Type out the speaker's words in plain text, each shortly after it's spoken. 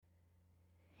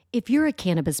If you're a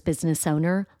cannabis business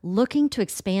owner looking to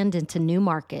expand into new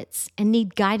markets and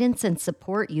need guidance and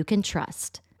support you can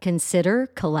trust, consider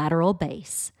Collateral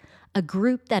Base, a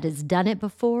group that has done it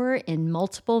before in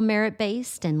multiple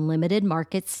merit-based and limited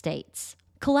market states.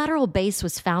 Collateral Base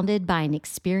was founded by an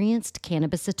experienced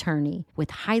cannabis attorney with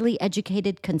highly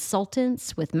educated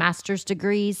consultants with master's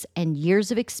degrees and years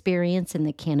of experience in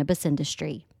the cannabis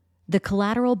industry. The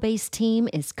Collateral Base team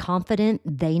is confident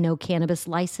they know cannabis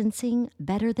licensing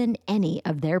better than any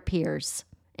of their peers.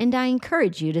 And I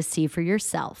encourage you to see for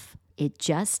yourself. It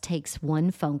just takes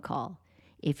one phone call.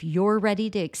 If you're ready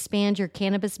to expand your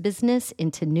cannabis business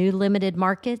into new limited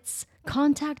markets,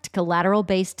 contact Collateral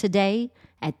Base today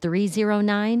at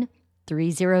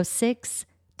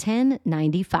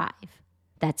 309-306-1095.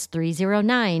 That's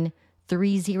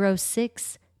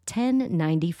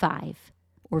 309-306-1095.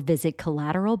 Or visit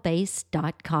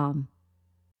collateralbase.com.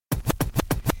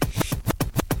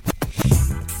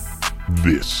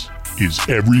 This is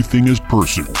Everything is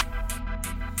Personal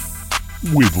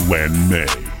with Len May.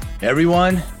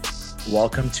 Everyone,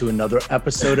 welcome to another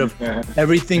episode of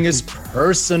Everything is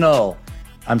Personal.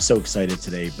 I'm so excited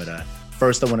today, but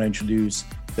first I want to introduce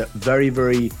the very,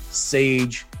 very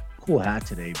sage, cool hat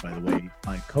today, by the way,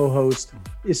 my co-host.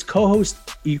 Is co-host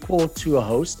equal to a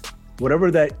host?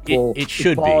 Whatever that it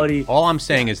should be. All I'm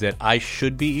saying is that I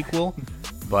should be equal,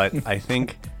 but I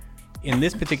think in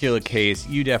this particular case,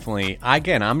 you definitely,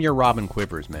 again, I'm your Robin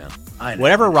Quivers, man. I know.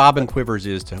 Whatever Robin Quivers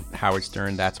is to Howard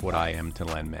Stern, that's what I am to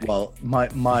Len May. Well,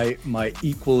 my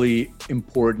equally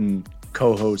important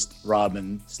co-host,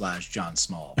 Robin/John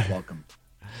Small. Welcome.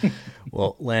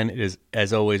 Well, Len, it is,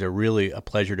 as always, a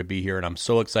pleasure to be here, and I'm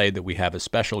so excited that we have a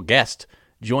special guest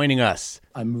joining us.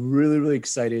 I'm really, really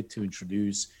excited to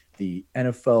introduce the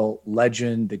NFL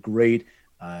legend, the great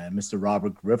Mr.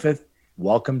 Robert Griffith.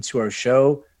 Welcome to our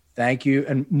show. Thank you.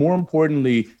 And more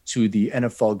importantly, to the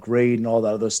NFL grade and all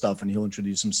that other stuff, and he'll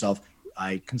introduce himself.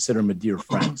 I consider him a dear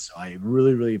friend. So I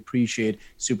really, really appreciate,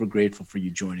 super grateful for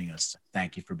you joining us.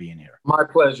 Thank you for being here. My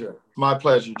pleasure. My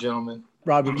pleasure, gentlemen.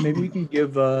 Robert, maybe you can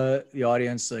give the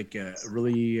audience like a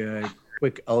really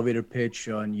quick elevator pitch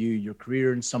on you, your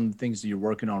career, and some of the things that you're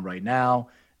working on right now.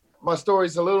 My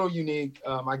story's a little unique.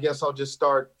 I guess I'll just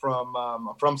start from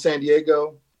San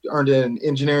Diego. Earned an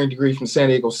engineering degree from San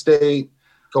Diego State.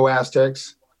 Go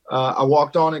Aztecs. I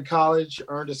walked on in college,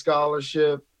 earned a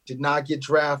scholarship, did not get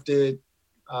drafted.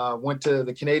 Went to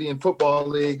the Canadian Football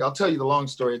League. I'll tell you the long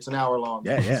story. It's an hour long.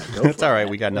 Yeah. That's all right.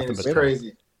 We got nothing but it's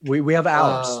crazy. We have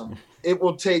hours. It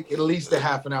will take at least a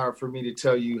half an hour for me to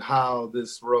tell you how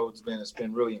this road's been. It's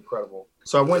been really incredible.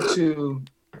 So I went to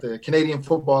the Canadian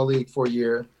Football League for a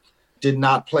year. Did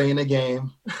not play in a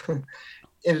game.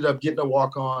 Ended up getting a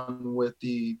walk-on with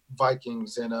the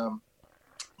Vikings and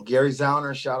Gary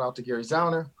Zauner. Shout out to Gary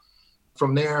Zauner.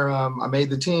 From there, I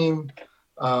made the team.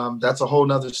 That's a whole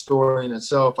nother story in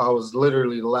itself. I was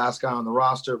literally the last guy on the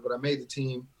roster, but I made the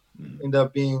team. Ended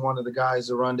up being one of the guys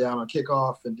to run down on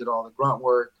kickoff and did all the grunt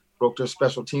work. Broke their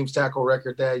special teams tackle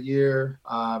record that year.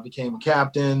 Became a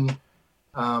captain.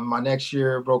 My next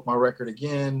year broke my record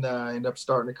again. Ended up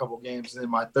starting a couple games. And then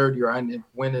my third year, I ended up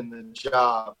winning the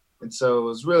job. And so it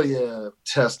was really a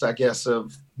test, I guess,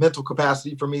 of mental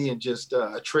capacity for me and just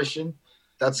attrition.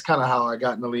 That's kind of how I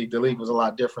got in the league. The league was a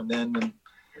lot different then. And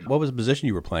what was the position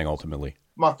you were playing ultimately?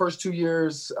 My first 2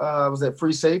 years, I was at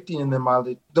free safety. And then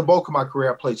the bulk of my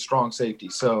career, I played strong safety.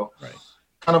 So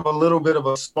kind of a little bit of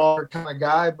a smaller kind of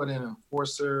guy, but an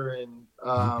enforcer. And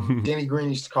Denny Green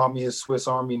used to call me his Swiss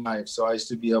Army knife. So I used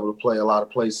to be able to play a lot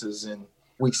of places in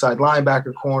weak side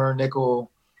linebacker, corner, nickel,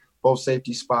 both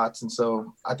safety spots. And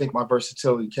so I think my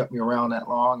versatility kept me around that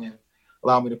long and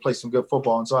allowed me to play some good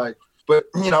football. And so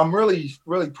I'm really,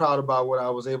 really proud about what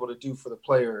I was able to do for the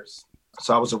players.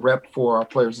 So I was a rep for our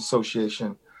Players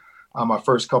Association my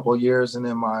first couple of years. And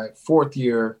then my fourth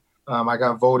year, I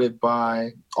got voted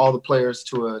by all the players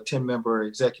to a 10-member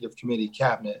executive committee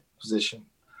cabinet position.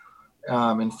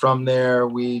 And from there,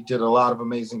 we did a lot of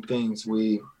amazing things.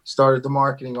 We started the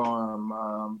marketing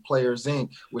arm, Players Inc.,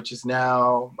 which is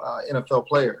now NFL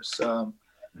Players.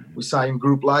 We signed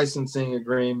group licensing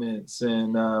agreements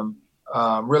and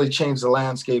really changed the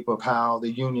landscape of how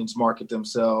the unions market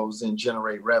themselves and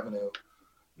generate revenue.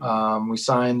 We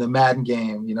signed the Madden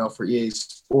game, for EA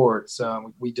Sports.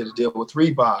 We did a deal with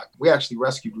Reebok. We actually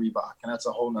rescued Reebok, and that's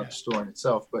a whole nother story in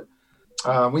itself. But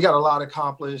we got a lot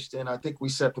accomplished, and I think we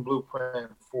set the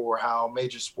blueprint for how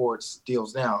major sports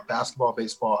deals now: basketball,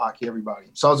 baseball, hockey, everybody.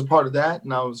 So I was a part of that,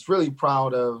 and I was really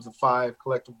proud of the 5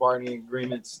 collective bargaining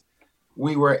agreements.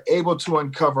 We were able to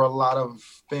uncover a lot of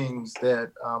things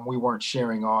that we weren't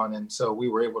sharing on, and so we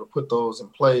were able to put those in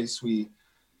place. We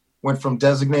went from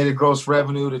designated gross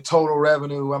revenue to total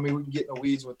revenue. I mean, we can get in the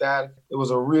weeds with that. It was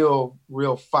a real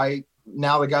fight.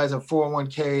 Now the guys have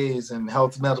 401ks and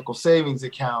health medical savings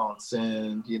accounts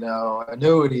and,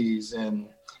 annuities. And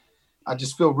I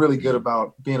just feel really good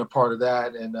about being a part of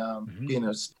that and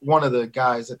being one of the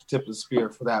guys at the tip of the spear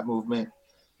for that movement.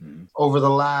 Mm-hmm. Over the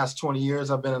last 20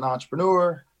 years, I've been an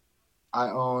entrepreneur. I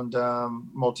owned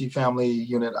multifamily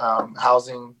unit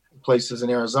housing places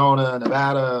in Arizona,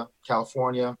 Nevada,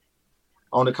 California.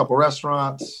 Owned a couple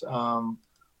restaurants,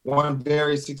 one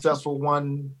very successful,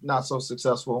 one not so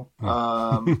successful.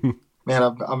 I'm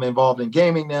involved in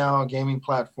gaming now, a gaming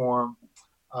platform.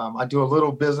 I do a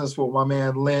little business with my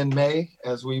man, Len May,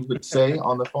 as we would say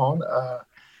on the phone.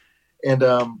 And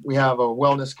we have a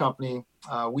wellness company,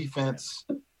 WeFence,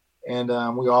 and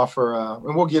we offer,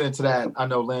 and we'll get into that, I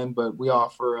know, Len, but we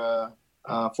offer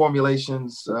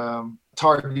formulations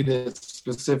targeted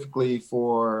specifically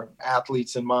for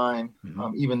athletes in mind,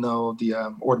 even though the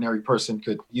ordinary person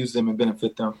could use them and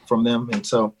benefit from them. And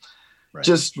so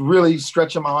just really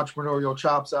stretching my entrepreneurial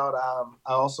chops out.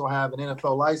 I also have an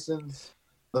NFL license.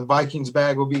 The Vikings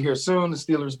bag will be here soon. The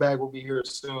Steelers bag will be here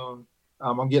soon.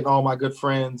 I'm getting all my good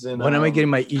friends. And when am I getting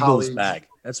my Eagles colleagues bag?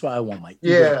 That's why I want my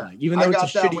Eagles bag. Even though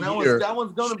it's a shitty year. That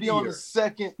one's going to be on the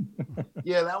second.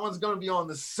 Yeah, that one's going to be on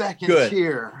the second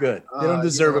tier. Good. They don't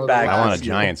deserve a bag. I want a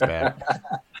Giants bag.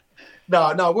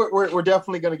 No, we're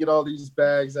definitely going to get all these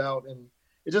bags out, and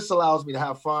it just allows me to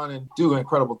have fun and do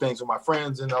incredible things with my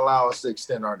friends and allow us to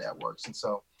extend our networks. And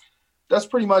so that's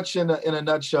pretty much in a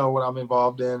nutshell what I'm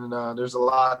involved in. And there's a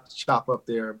lot to chop up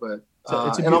there, but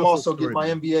and I'm also getting my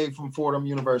MBA from Fordham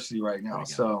University right now.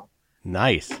 So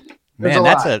nice, man.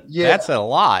 That's a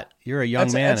lot. You're a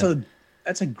young man.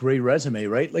 That's a great resume,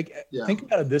 right? Like, think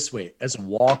about it this way: as a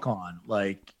walk-on,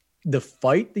 like the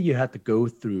fight that you had to go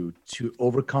through to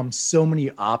overcome so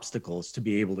many obstacles to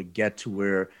be able to get to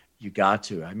where you got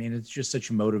to. I mean, it's just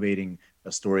such a motivating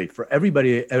story for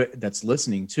everybody that's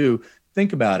listening too.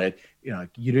 Think about it.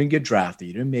 You didn't get drafted,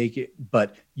 you didn't make it,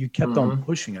 but you kept on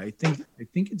pushing. I think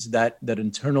it's that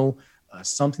internal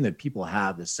something that people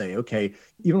have to say, okay,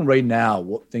 even right now,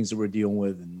 what things that we're dealing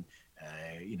with, and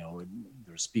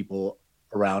there's people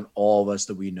around all of us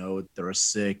that we know that are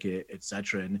sick, et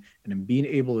cetera, and in being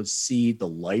able to see the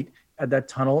light at that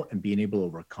tunnel and being able to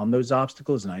overcome those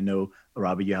obstacles. And I know,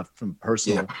 Robbie, you have some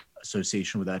personal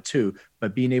association with that too,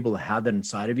 but being able to have that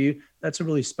inside of you, that's a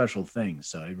really special thing.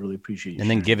 So I really appreciate you. And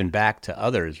then giving back to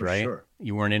others, right? Sure.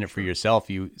 You weren't in it for yourself.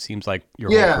 Seems like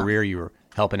your whole career, you were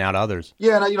helping out others.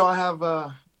 Yeah. And I have,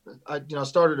 I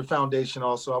started a foundation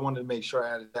also. I wanted to make sure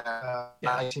I added that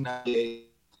 1998.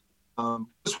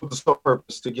 Just with the sole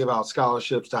purpose to give out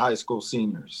scholarships to high school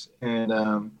seniors.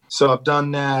 And so I've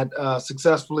done that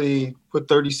successfully, put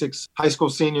 36 high school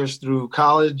seniors through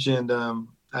college. And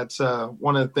that's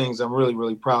one of the things I'm really,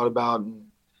 really proud about.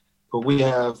 But we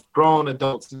have grown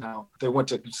adults now. They went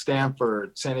to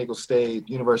Stanford, San Diego State,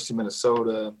 University of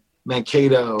Minnesota,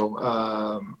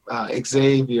 Mankato,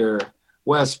 Xavier,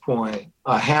 West Point,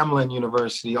 Hamlin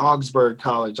University, Augsburg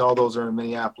College. All those are in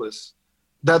Minneapolis.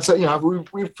 That's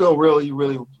we feel really,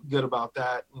 really good about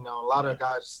that. A lot of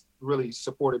guys really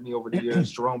supported me over the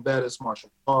years. Jerome Bettis, Marshall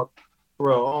Falk,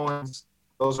 Terrell Owens.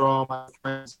 Those are all my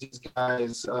friends. These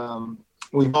guys,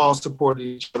 we've all supported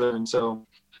each other, and so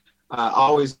I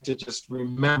always to just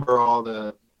remember all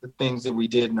the things that we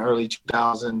did in the early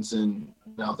 2000s, and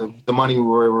the money we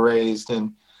were raised,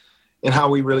 and how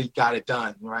we really got it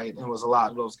done, right? And it was a lot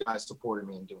of those guys supported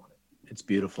me in doing it. It's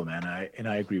beautiful, man.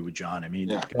 I agree with John. I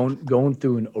mean, going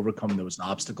through and overcoming those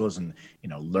obstacles and,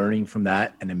 learning from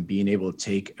that, and then being able to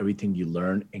take everything you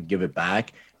learn and give it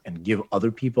back and give other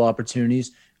people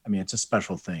opportunities. I mean, it's a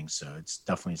special thing. So it's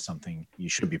definitely something you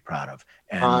should be proud of.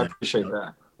 And I appreciate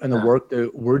that. And the work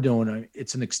that we're doing,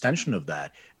 it's an extension of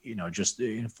that. Just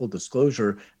in full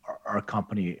disclosure, our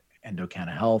company,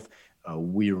 Endocanna Health,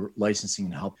 we're licensing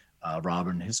and help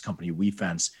Robert and his company,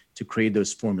 WeFence, to create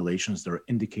those formulations that are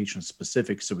indication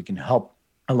specific, so we can help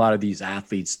a lot of these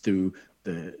athletes through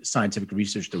the scientific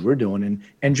research that we're doing,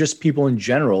 and just people in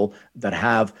general that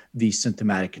have these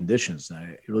symptomatic conditions.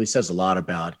 It really says a lot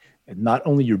about not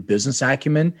only your business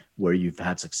acumen, where you've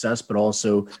had success, but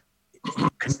also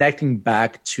connecting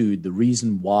back to the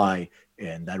reason why,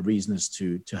 and that reason is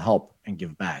to help and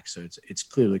give back. So it's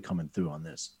clearly coming through on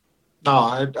this. No,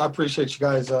 I appreciate you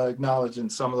guys acknowledging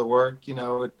some of the work.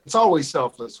 It's always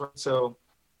selfless, right? So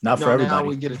not for everybody. Now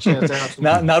we get a chance to have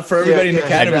some not for everybody in the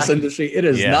cannabis industry. It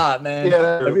is not, man.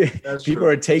 People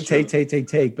are take.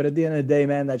 But at the end of the day,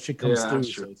 man, that shit comes through.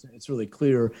 So it's really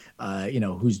clear,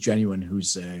 who's genuine,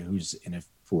 who's in it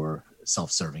for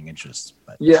self-serving interests.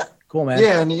 But Cool, man.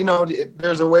 Yeah, and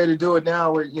there's a way to do it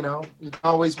now where you can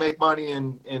always make money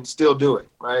and still do it,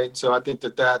 right? So I think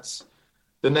that's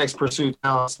the next pursuit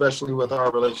now, especially with our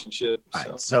relationship. So,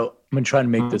 right, so I'm gonna try to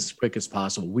make this quick as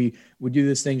possible. We do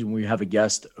this thing when we have a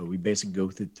guest. We basically go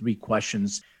through 3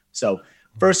 questions. So,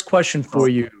 first question for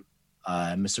you,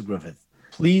 Mr. Griffith.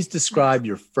 Please describe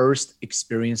your first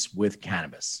experience with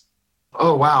cannabis.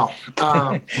 Oh wow!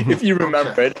 If you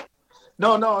remember it.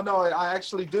 No. I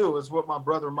actually do. It was with my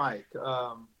brother Mike.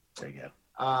 There you go.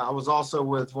 I was also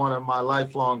with one of my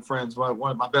lifelong friends, one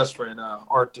of my best friend,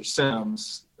 Arthur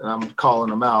Sims, and I'm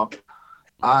calling him out.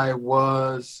 I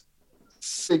was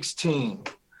 16,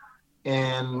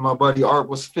 and my buddy Art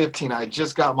was 15. I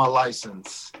just got my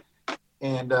license,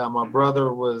 and my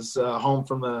brother was home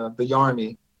from the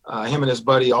Army. Him and his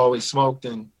buddy always smoked,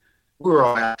 and we were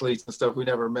all athletes and stuff. We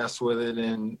never messed with it,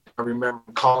 and I remember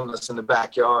calling us in the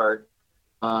backyard.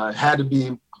 It had to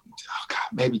be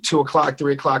maybe 2 o'clock,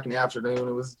 3 o'clock in the afternoon.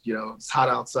 It was, it's hot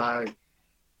outside.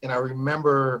 And I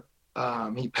remember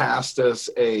he passed us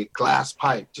a glass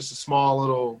pipe, just a small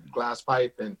little glass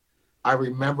pipe. And I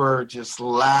remember just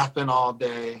laughing all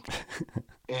day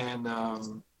and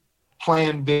we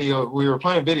were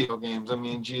playing video games. I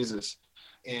mean, Jesus.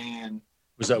 And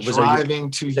was it your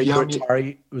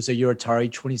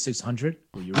Atari 2600?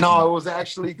 No, it was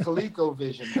actually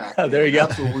ColecoVision back then. There you go.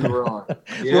 That's what we were on.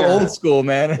 Yeah. We're old school,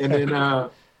 man. And then,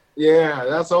 yeah,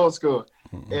 that's old school.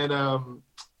 And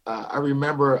I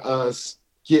remember us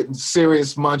getting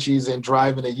serious munchies and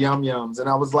driving to Yum Yums. And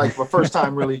I was like, the first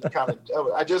time really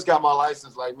I just got my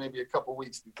license like maybe a couple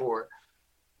weeks before.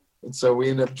 And so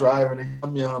we ended up driving to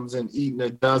Yum Yums and eating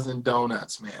a dozen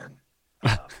donuts, man.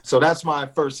 So that's my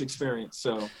first experience.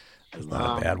 So it's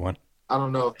not a bad one. I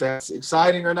don't know if that's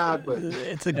exciting or not, but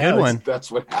it's a good one.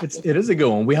 That's what happens. It is a good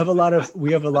one. We have a lot of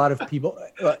people.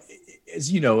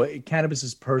 As you know, cannabis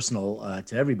is personal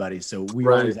to everybody. So we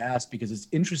always ask because it's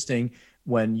interesting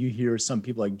when you hear some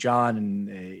people like John,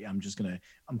 and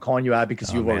I'm calling you out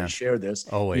because you've already shared this.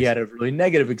 Always. He had a really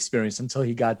negative experience until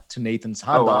he got to Nathan's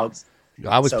hot dogs. Wow.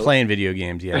 I was playing video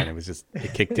games, and it was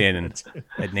it kicked in and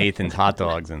at Nathan's hot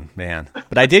dogs, and man.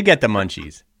 But I did get the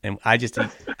munchies, and I just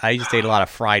ate a lot of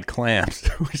fried clams,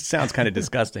 which sounds kind of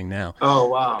disgusting now. Oh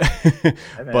wow!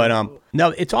 But no,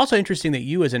 it's also interesting that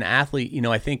you as an athlete,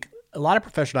 I think a lot of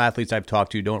professional athletes I've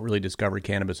talked to don't really discover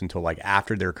cannabis until like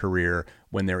after their career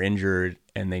when they're injured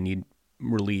and they need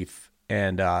relief,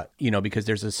 and because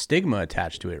there's a stigma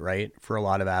attached to it, right, for a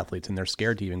lot of athletes, and they're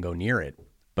scared to even go near it.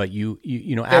 But you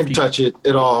after didn't touch it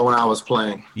at all when I was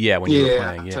playing. Yeah, when you were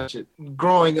playing, yeah. Touch it.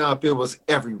 Growing up, it was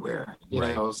everywhere. You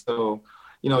know, so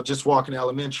just walking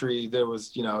elementary, there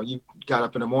was you got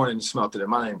up in the morning and smelled it in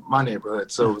my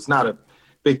neighborhood. So it was not a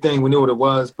big thing. We knew what it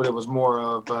was, but it was more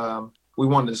of we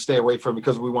wanted to stay away from it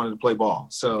because we wanted to play ball.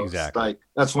 So it's like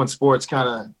that's when sports kind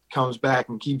of comes back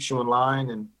and keeps you in line.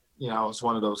 And I was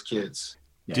one of those kids.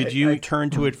 Did you turn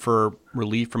to it for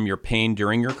relief from your pain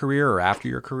during your career or after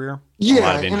your career?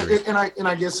 Yeah, and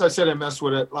I guess I said I messed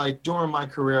with it. Like during my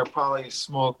career, I probably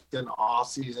smoked an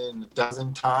off season a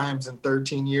dozen times in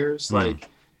 13 years. Like,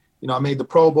 I made the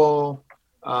Pro Bowl.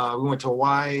 We went to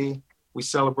Hawaii. We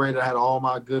celebrated. I had all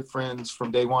my good friends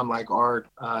from day one, like Art,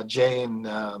 Jay, and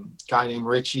a guy named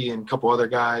Richie, and a couple other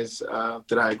guys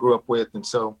that I grew up with. And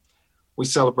so we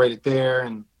celebrated there.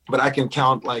 But I can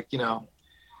count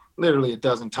literally a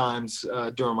dozen times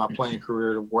during my playing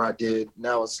career where I did.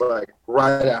 Now it's like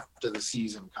right after the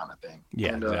season kind of thing.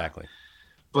 Yeah, exactly.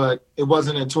 But it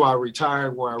wasn't until I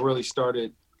retired where I really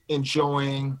started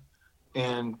enjoying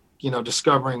and,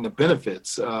 discovering the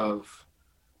benefits of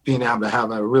being able to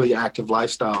have a really active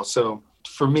lifestyle. So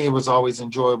for me, it was always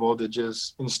enjoyable to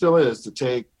just, and still is, to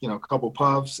take, a couple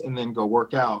puffs and then go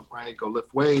work out, right? Go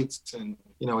lift weights, and,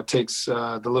 it takes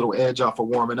the little edge off of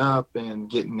warming up and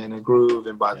getting in a groove.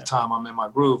 And by the time I'm in my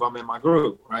groove,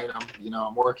 right?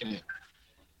 I'm working it.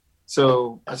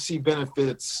 So I see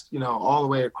benefits, all the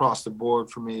way across the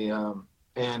board for me.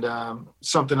 And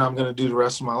something I'm going to do the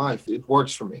rest of my life. It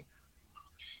works for me.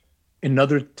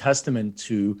 Another testament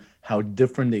to how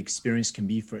different the experience can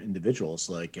be for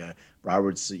individuals. Like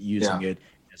Robert's using it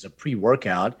as a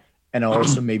pre-workout, and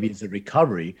also maybe as a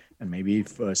recovery, and maybe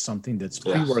for something that's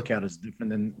pre-workout is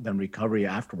different than recovery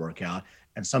after workout.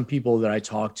 And some people that I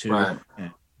talk to,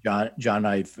 John and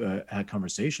I've had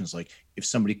conversations like, if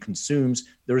somebody consumes,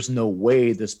 there's no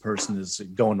way this person is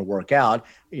going to work out.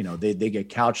 They get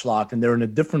couch locked and they're in a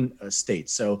different state.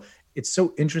 So it's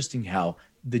so interesting how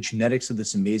the genetics of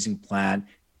this amazing plant,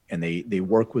 and they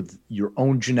work with your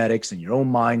own genetics and your own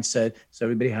mindset. So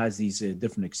everybody has these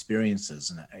different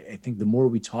experiences. And I think the more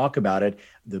we talk about it,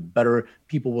 the better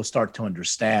people will start to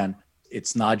understand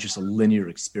it's not just a linear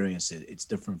experience. It's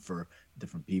different for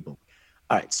different people.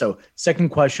 All right. So second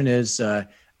question is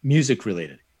music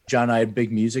related. John and I are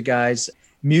big music guys.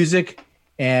 Music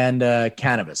and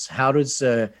cannabis. How does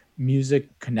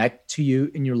music connect to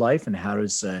you in your life, and how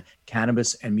does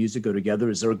cannabis and music go together?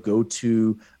 Is there a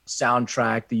go-to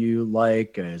soundtrack that you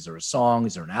like? Is there a song?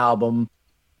 Is there an album?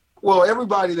 Well,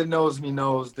 everybody that knows me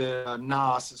knows that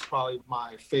Nas is probably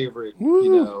my favorite,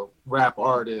 rap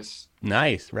artist.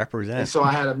 Nice, represent. And so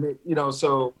I had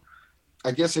so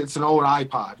I guess it's an old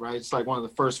iPod, right? It's like one of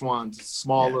the first ones,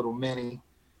 small little mini,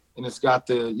 and it's got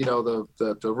the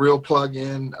the real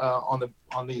plug-in on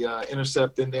the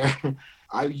intercept in there.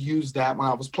 I used that when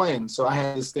I was playing. So I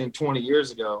had this thing 20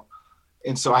 years ago.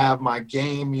 And so I have my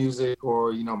game music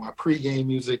or, my pre-game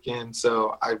music. And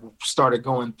so I started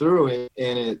going through it,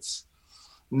 and it's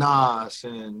Nas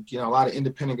and, a lot of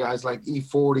independent guys like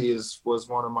E40 was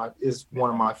one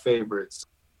of my favorites.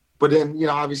 But then,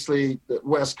 obviously the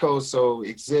West Coast. So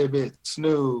Exhibit,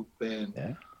 Snoop,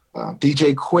 and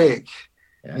DJ Quick.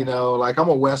 Yeah. Like I'm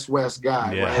a West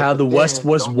guy. Yeah. Right? How the West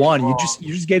was won. You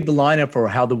just gave the lineup for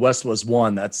how the West was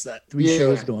won. That's that 3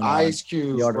 shows going on. Ice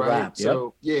Cube, right? Rap.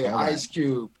 So Ice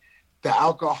Cube, the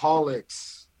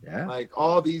Alcoholics. Yeah. Like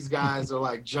all these guys are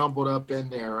like jumbled up in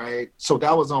there, right? So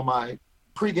that was on my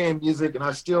pregame music, and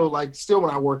I still when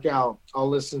I work out, I'll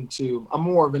listen to. I'm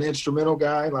more of an instrumental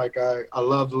guy. Like I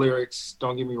love the lyrics.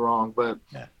 Don't get me wrong, but.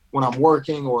 Yeah. When I'm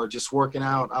working or just working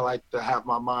out, I like to have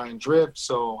my mind drift.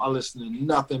 So I listen to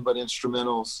nothing but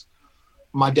instrumentals.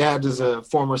 My dad is a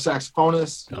former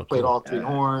saxophonist. He played all three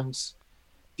horns.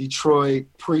 Detroit,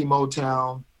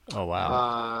 pre-Motown. Oh,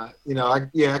 wow.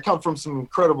 I come from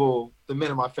the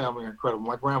men in my family are incredible.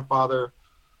 My grandfather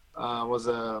was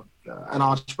an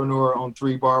entrepreneur, owned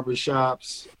 3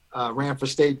 barbershops, ran for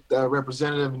state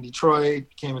representative in Detroit,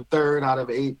 came in 3rd out of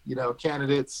 8,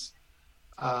 candidates.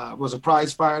 Was a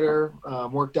prize fighter,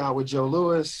 worked out with Joe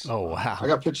Louis. Oh, wow. I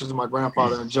got pictures of my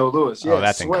grandfather and Joe Louis. Yeah,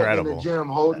 that's incredible. In the gym,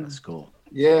 holding. That's cool.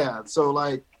 Yeah, so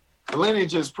like the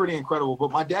lineage is pretty incredible. But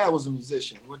my dad was a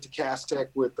musician. He went to Cass Tech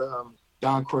with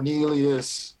Don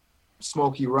Cornelius,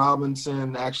 Smokey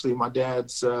Robinson. Actually, my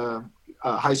dad's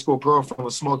high school girlfriend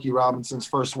was Smokey Robinson's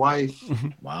first wife.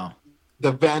 Wow.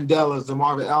 The Vandellas, the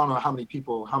Marvin. I don't know how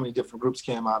many different groups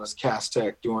came out as Cass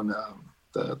Tech during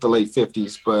the late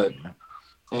 50s, but.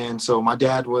 And so my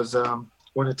dad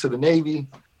went into the Navy.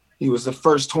 He was the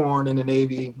first horn in the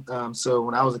Navy. So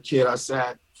when I was a kid, I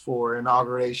sat for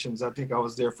inaugurations. I think I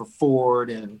was there for Ford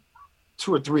and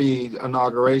 2 or 3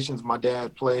 inaugurations. My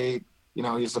dad played.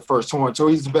 He's the first horn. So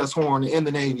he's the best horn in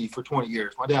the Navy for 20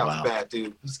 years. My dad was a bad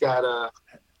dude. He's got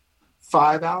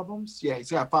 5 albums. Yeah,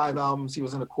 he's got 5 albums. He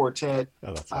was in a quartet.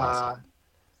 Oh, that's awesome.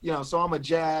 So I'm a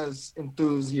jazz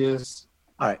enthusiast.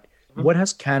 All right. What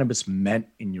has cannabis meant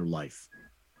in your life?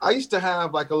 I used to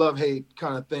have like a love-hate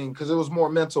kind of thing because it was more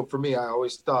mental for me. I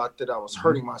always thought that I was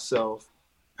hurting myself.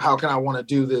 How can I want to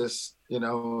do this,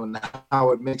 and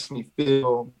how it makes me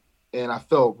feel. And I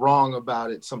felt wrong about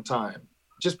it sometimes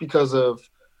just because of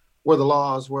where the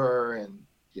laws were and,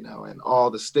 and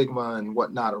all the stigma and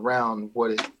whatnot around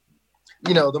what it,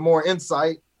 the more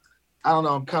insight. I don't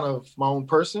know, I'm kind of my own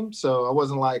person. So I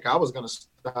wasn't like I was going to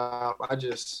stop.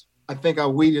 I think I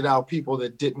weeded out people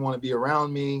that didn't want to be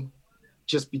around me.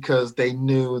 Just because they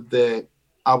knew that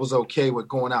I was okay with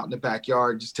going out in the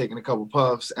backyard, just taking a couple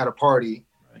puffs at a party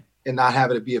and not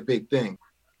having it be a big thing.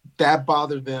 That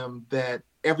bothered them that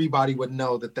everybody would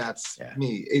know that that's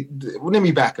me. Let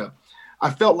me back up. I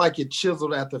felt like it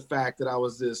chiseled at the fact that I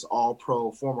was this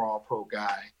former all-pro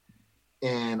guy.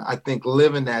 And I think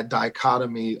living that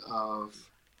dichotomy of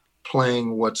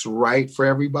playing what's right for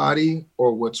everybody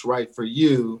or what's right for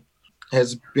you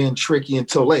has been tricky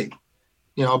until late.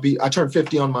 I turned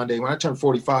 50 on Monday. When I turned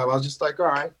 45, I was just like, all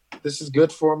right, this is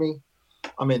good for me.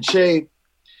 I'm in shape.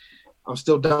 I'm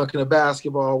still dunking a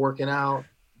basketball, working out.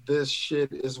 This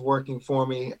shit is working for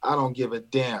me. I don't give a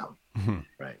damn.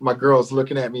 Right. My girl's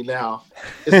looking at me now.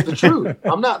 It's the truth.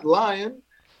 I'm not lying.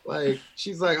 Like,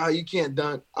 she's like, oh, you can't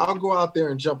dunk. I'll go out there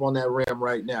and jump on that rim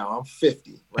right now. I'm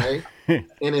 50, right?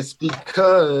 And it's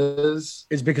because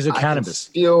of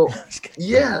cannabis.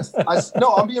 Yes.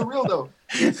 I'm being real though.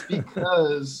 It's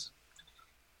because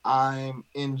I'm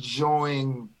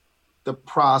enjoying the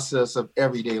process of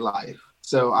everyday life.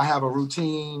 So I have a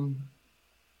routine.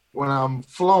 When I'm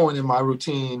flowing in my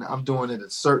routine, I'm doing it a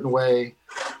certain way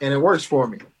and it works for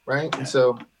me, right? Yeah. And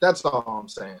so that's all I'm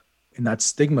saying. And that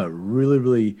stigma really,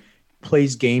 really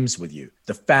plays games with you.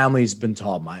 The family's been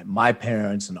taught, my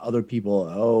parents and other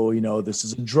people, this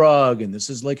is a drug and this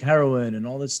is like heroin and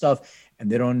all this stuff. And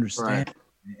they don't understand. Right.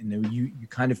 And you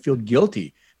kind of feel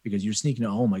guilty because you're sneaking.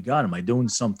 Oh my God, am I doing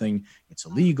something? It's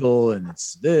illegal and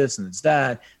it's this and it's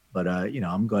that. But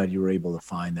I'm glad you were able to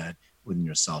find that within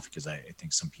yourself, because I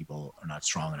think some people are not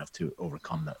strong enough to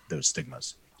overcome those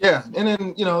stigmas. Yeah, and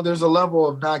then there's a level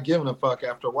of not giving a fuck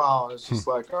after a while. It's just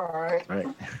like, all right,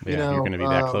 yeah, you're going to be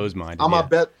that closed-minded.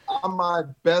 I'm my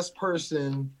best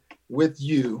person with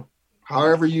you,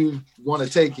 however you want to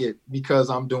take it, because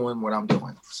I'm doing what I'm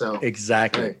doing. So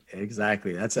exactly.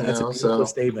 That's a beautiful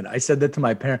statement. I said that to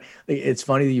my parents. It's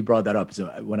funny that you brought that up. So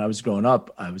when I was growing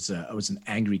up, I was an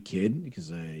angry kid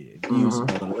because I abused all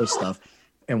that other stuff.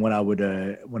 And when I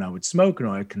would smoke and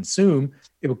I would consume,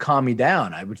 it would calm me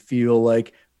down. I would feel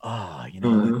like,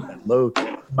 that low.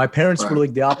 My parents were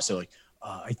like the opposite. Like,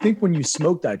 I think when you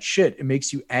smoke that shit, it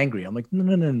makes you angry. I'm like,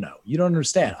 no. You don't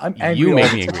understand. I'm angry all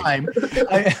the time.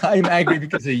 I'm angry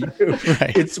because of you.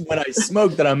 Right. It's when I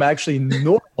smoke that I'm actually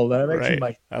normal. That I'm actually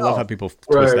myself. I love how people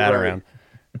twist that around.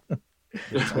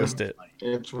 Twist it.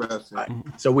 Interesting. Right.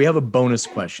 So we have a bonus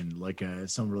question, like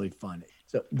something really fun.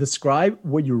 So describe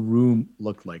what your room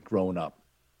looked like growing up,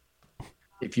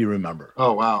 if you remember.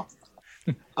 Oh, wow.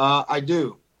 I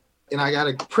do. And I got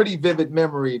a pretty vivid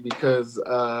memory because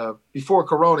before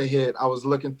Corona hit, I was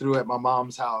looking through at my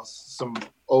mom's house, some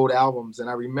old albums. And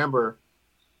I remember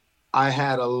I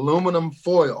had aluminum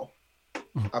foil.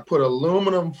 I put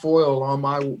aluminum foil on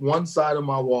my one side of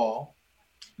my wall.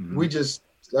 Mm-hmm. We just,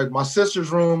 like, my sister's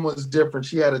room was different.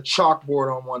 She had a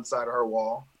chalkboard on one side of her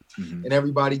wall. Mm-hmm. And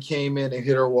everybody came in and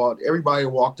hit her wall. Everybody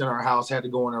walked in our house, had to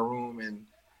go in her room and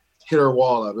hit her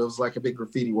wall up. It was like a big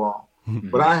graffiti wall. Mm-hmm.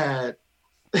 But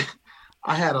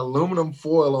I had aluminum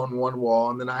foil on one wall,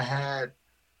 and then I had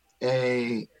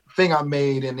a thing I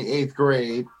made in the 8th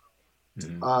grade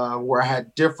where I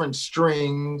had different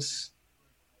strings,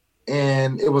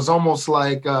 and it was almost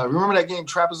like remember that game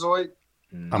Trapezoid?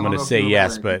 I'm going to say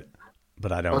yes, but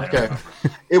I don't. Okay,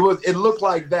 it looked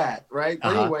like that, right?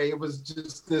 Uh-huh. Anyway, it was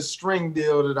just this string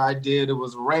deal that I did. It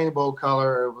was rainbow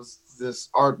color. It was this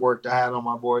artwork that I had on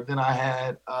my board. Then I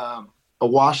had a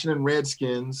Washington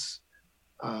Redskins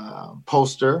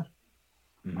poster.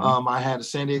 Mm-hmm. I had a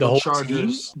San Diego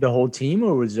Chargers. The whole team,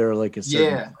 or was there like a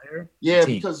certain player? Yeah,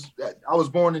 because I was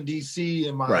born in DC,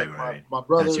 and my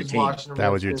brother was Washington.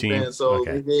 That was your team. Fan, so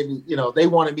they gave me, they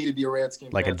wanted me to be a Redskin,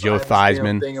 like fan, a Joe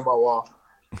Theismann thing in my wall.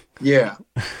 Yeah,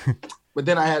 but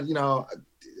then I had,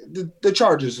 the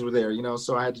Chargers were there,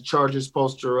 so I had the Chargers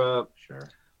poster up. Sure.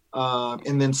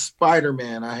 And then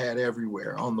Spider-Man I had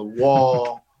everywhere on the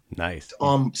wall. Nice.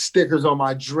 Stickers on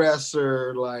my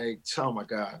dresser, like, oh my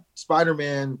God.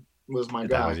 Spider-Man was my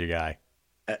guy. That was your guy.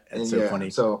 That's so funny.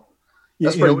 So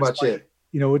that's pretty much it.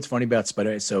 You know what's funny about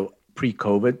Spider-Man? So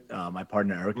pre-COVID, my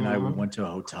partner Eric and I, we went to a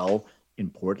hotel in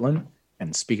Portland.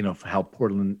 And speaking of how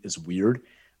Portland is weird,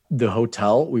 the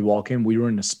hotel, we walk in, we were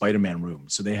in the Spider-Man room.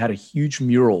 So they had a huge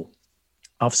mural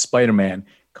of Spider-Man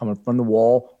coming from the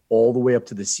wall all the way up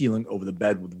to the ceiling over the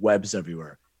bed with webs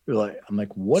everywhere. I'm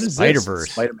like, what is Spider-Verse?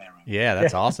 This? Spider-Man room. Yeah,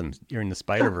 that's awesome. You're in the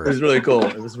Spider-Verse. It was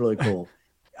really cool.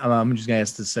 I'm just going to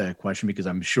ask this question because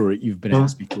I'm sure you've been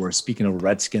asked before. Speaking of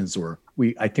Redskins,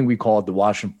 I think we call it the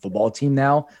Washington football team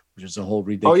now, which is a whole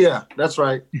ridiculous. Oh yeah, that's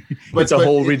right. But it's a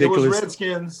whole ridiculous. It was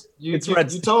Redskins. You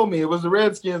told me it was the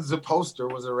Redskins. The poster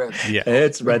was a Redskins. Yeah,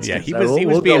 it's Redskins. Yeah, he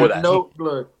was being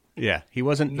look. Yeah, he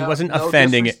wasn't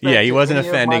offending it. Yeah, he wasn't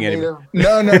offending it.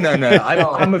 No.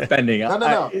 I'm offending.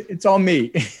 No. It's on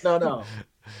me. No.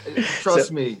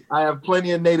 Trust me, I have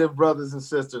plenty of Native brothers and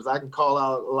sisters. I can call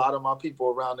out a lot of my people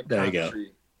around the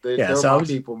country. They're my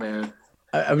people, man.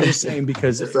 I was just saying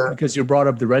because you brought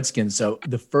up the Redskins. So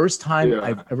the first time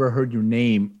I've ever heard your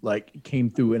name came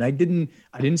through, and I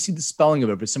didn't see the spelling of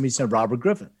it, but somebody said Robert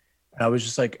Griffin, and I was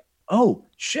just like, oh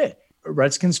shit,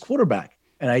 Redskins quarterback.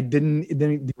 And I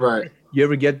didn't. Right. You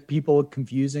ever get people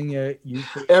confusing you?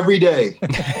 Every day.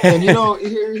 And here.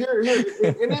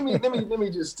 And let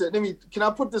me just. Can I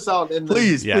put this out?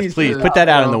 Please put that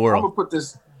out in the world. I'm gonna put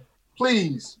this,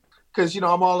 please, because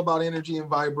I'm all about energy and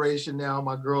vibration now.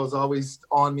 My girl's always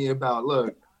on me about,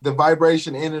 look, the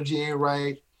vibration, energy ain't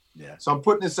right. Yeah. So I'm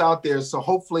putting this out there. So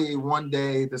hopefully one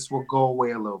day this will go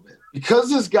away a little bit, because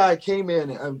this guy came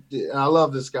in, and I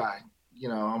love this guy.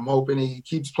 I'm hoping he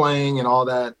keeps playing and all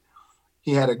that.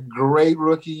 He had a great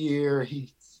rookie year.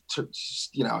 He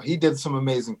did some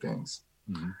amazing things.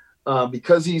 Mm-hmm.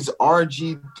 Because he's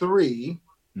RG3,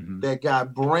 that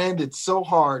got branded so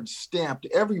hard, stamped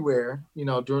everywhere,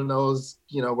 during those,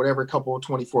 whatever couple of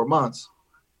 24 months.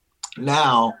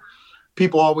 Now,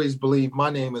 people always believe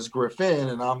my name is Griffin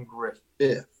and I'm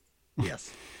Griffith.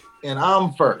 Yes. And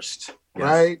I'm first,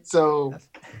 right? So... Yes.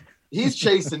 He's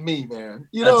chasing me, man.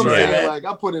 You know what I'm saying? Like,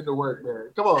 I put in the work, man.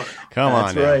 Come on. Come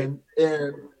on. Right.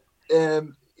 And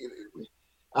and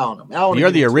I don't know.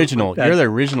 You're the original. You're the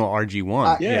original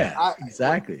RG1.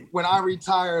 Exactly. When I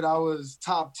retired, I was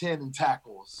top 10 in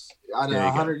tackles. I did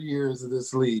 100 years of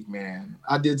this league, man.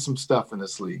 I did some stuff in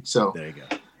this league. So there you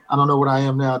go. I don't know what I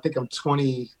am now. I think I'm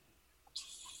 24th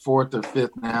or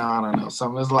 5th now. I don't know.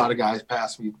 There's a lot of guys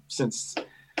past me since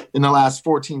in the last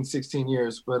 14, 16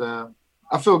 years. But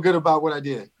I feel good about what I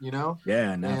did, you know?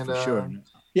 Yeah, for sure.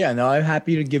 Yeah, no, I'm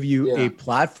happy to give you a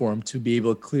platform to be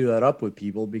able to clear that up with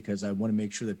people, because I want to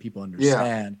make sure that people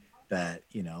understand that,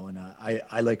 you know, and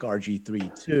I like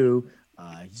RG3 too.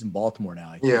 He's in Baltimore now,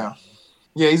 I think.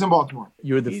 Yeah, he's in Baltimore.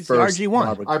 You're the first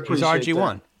RG1. I appreciate he's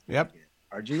RG1. That. Yep.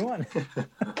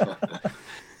 RG1.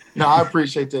 No, I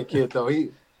appreciate that kid though.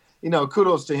 He, you know,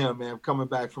 kudos to him, man, coming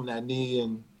back from that knee,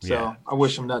 and so I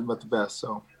wish him nothing but the best.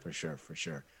 So for sure.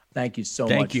 Thank you so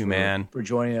much. Thank you, man, for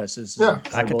joining us.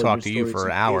 I could talk to you for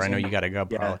an hour. I know you got to go.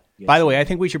 By the way, I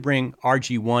think we should bring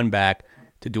RG1 back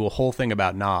to do a whole thing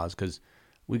about Nas, because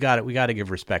we got to give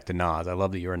respect to Nas. I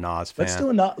love that you're a Nas fan. Let's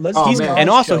do a Nas. And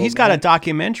also, he's got a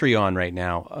documentary on right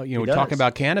now. We're talking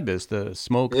about cannabis, the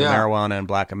smoke, the marijuana, and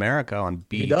Black America on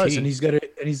BET. He does, and he's got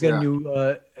a new.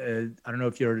 I don't know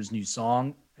if you heard his new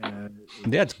song.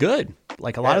 Yeah, it's good.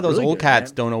 Like a lot of those really old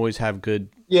cats don't always have good.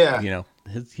 Yeah, you know.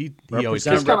 He always.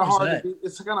 It's kind of hard.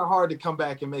 It's kind of hard to come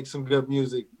back and make some good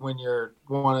music when you're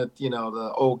one of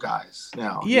the old guys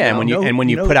now. Yeah, and when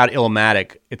you put out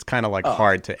Illmatic, it's kind of like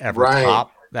hard to ever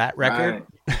top that record.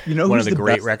 Right. You know, one of the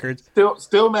great records.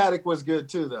 Stillmatic was good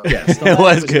too, though. Yeah, it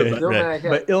was good.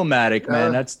 But Illmatic,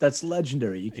 man, that's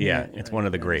legendary. It's one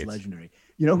of the greats. Legendary.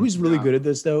 You know who's really good at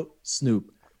this though?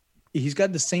 Snoop. He's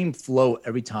got the same flow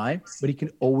every time, but he can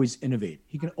always innovate.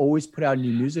 He can always put out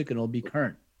new music, and it'll be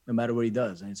current no matter what he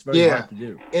does, and it's very hard to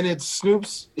do. And it's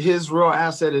Snoop's, his real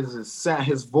asset is his sound,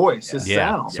 his voice, his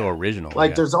sound. So original.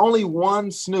 Like there's only one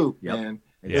Snoop, man.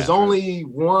 There's only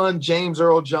one James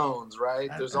Earl Jones, right?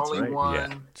 There's only one.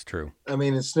 Yeah, it's true. I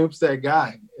mean, and Snoop's that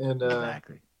guy. And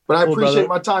but I appreciate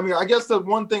my time here. I guess the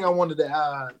one thing I wanted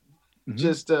to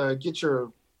just get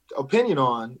your opinion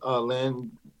on,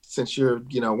 Lynn, since you're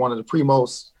one of the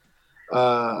most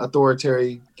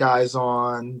authoritative guys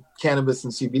on cannabis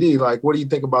and CBD. Like, what do you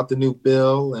think about the new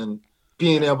bill and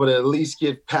being able to at least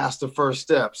get past the first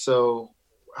step? So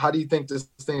how do you think this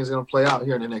thing is going to play out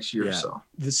here in the next year or so?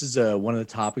 This is one of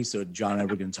the topics that John and I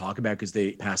were going to talk about, because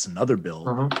they passed another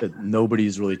bill that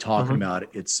nobody's really talking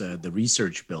about. It's the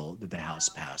research bill that the House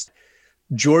passed.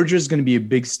 Georgia is going to be a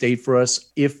big state for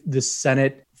us. If the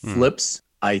Senate flips,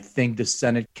 I think the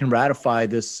Senate can ratify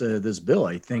this bill.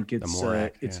 I think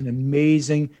it's an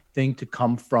amazing thing to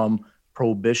come from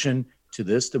prohibition to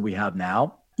this that we have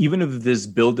now. Even if this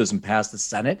bill doesn't pass the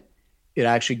Senate, it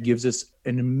actually gives us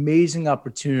an amazing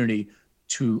opportunity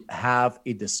to have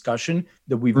a discussion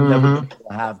that we've never been able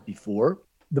to have before.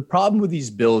 The problem with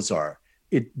these bills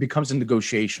it becomes a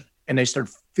negotiation, and they start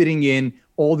fitting in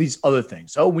all these other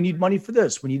things. Oh, we need money for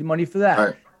this. We need money for that.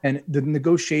 Right. And the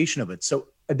negotiation of it. So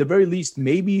at the very least,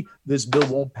 maybe this bill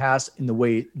won't pass in the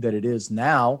way that it is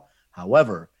now.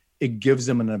 However, it gives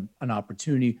them an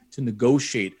opportunity to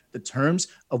negotiate the terms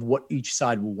of what each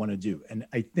side will want to do. And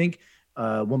I think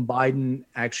when Biden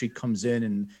actually comes in,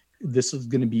 and this is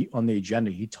going to be on the agenda,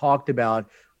 he talked about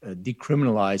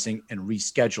decriminalizing and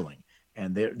rescheduling.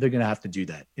 And they're going to have to do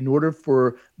that. In order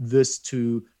for this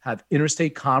to have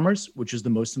interstate commerce, which is the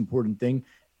most important thing,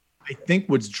 I think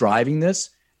what's driving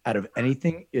this out of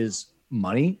anything is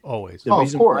money. Always. The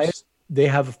reason why is they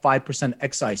have a 5%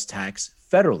 excise tax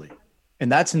federally,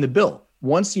 and that's in the bill.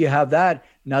 Once you have that,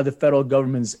 now the federal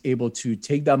government is able to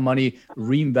take that money,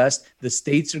 reinvest. The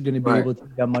states are going to be able to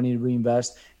take that money and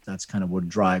reinvest. That's kind of what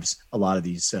drives a lot of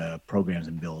these programs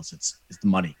and bills. It's the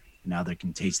money. Now they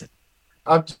can taste it.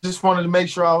 I just wanted to make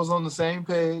sure I was on the same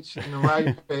page, and the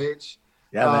right page.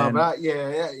 Man. But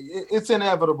it's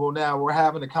inevitable now. We're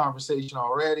having a conversation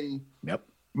already. Yep.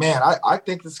 Man, I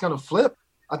think it's going to flip.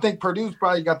 I think Purdue's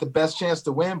probably got the best chance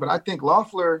to win, but I think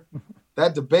Loeffler,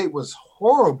 that debate was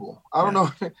horrible. I don't know.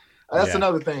 That's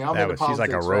another thing. I'm into politics, he's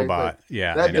like a robot.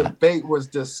 Right? That debate was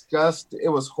disgusting. It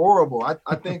was horrible.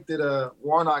 I think that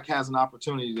Warnock has an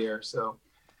opportunity there. So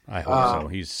I hope so.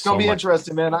 It's going to be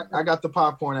interesting, man. I got the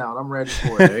popcorn out. I'm ready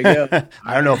for it. There you go.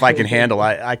 I don't know if I can handle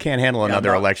I can't handle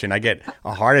another election. I get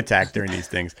a heart attack during these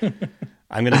things.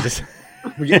 I'm going to just...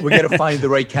 we got to find the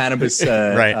right cannabis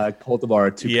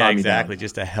cultivar to calm exactly, down.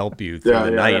 just to help you through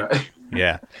the night.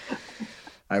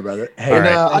 All right, brother. Hey, and,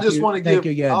 I just want to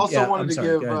give. I also wanted to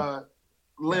give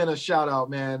Lynn a shout out,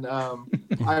 man.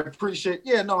 I appreciate.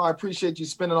 I appreciate you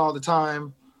spending all the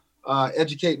time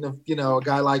educating a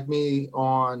guy like me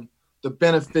on the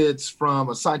benefits from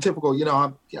a scientific,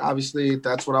 obviously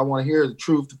that's what I want to hear, the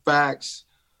truth, the facts,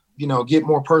 get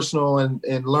more personal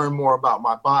and learn more about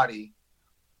my body,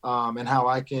 and how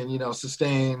I can,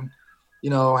 sustain,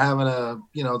 having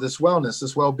this wellness,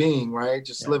 this well-being, right?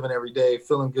 Just living every day,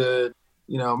 feeling good,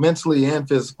 mentally and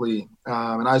physically.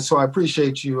 So I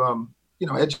appreciate you,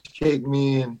 educating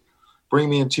me and bring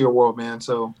me into your world, man.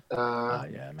 So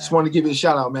just wanted to give you a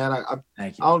shout out, man.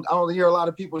 Thank you. I don't hear a lot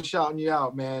of people shouting you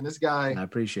out, man. This guy, I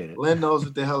appreciate it. Len knows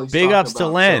what the hell he's Big talking ups about. to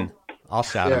Len. So, I'll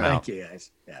shout him out. Thank you,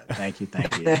 guys. Yeah, thank you.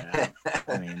 Yeah.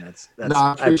 I mean, that's no,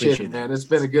 I appreciate it, man. It's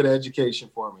been a good education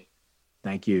for me.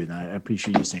 Thank you. I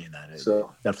appreciate you saying that. It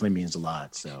definitely means a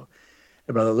lot. So,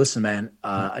 hey, brother, listen, man,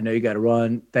 I know you got to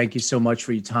run. Thank you so much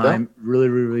for your time. Yeah. Really,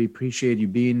 really, really appreciate you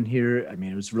being here. I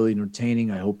mean, it was really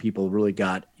entertaining. I hope people really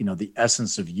got, the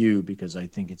essence of you, because I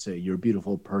think you're a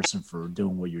beautiful person for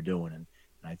doing what you're doing. And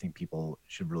I think people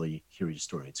should really hear your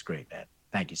story. It's great, man.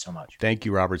 Thank you so much. Thank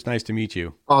you, Robert. It's nice to meet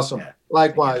you. Awesome. Yeah.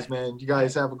 Likewise, man. You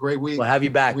guys have a great week. We'll have you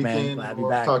back, man. We'll have you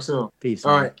back. Talk soon. Peace.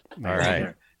 All right. All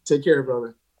right. Take care,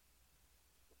 brother.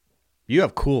 You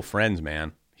have cool friends,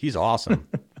 man. He's awesome.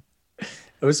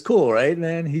 It was cool, right,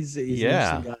 man? He's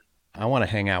yeah. I want to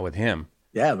hang out with him.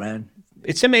 Yeah, man.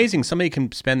 It's amazing. Somebody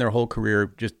can spend their whole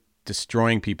career just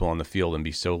destroying people on the field and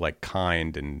be so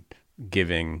kind and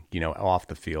giving, off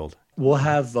the field. We'll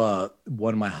have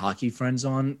one of my hockey friends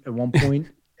on at one point.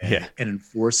 Yeah. An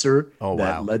enforcer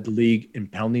that led the league in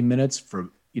penalty minutes for,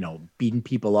 beating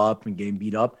people up and getting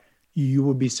beat up. You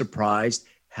would be surprised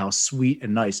how sweet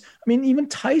and nice. I mean, even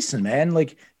Tyson, man,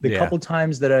 like the couple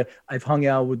times that I've hung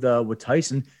out with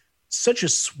Tyson, such a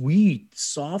sweet,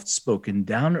 soft-spoken,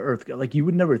 down-to-earth guy. Like you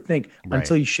would never think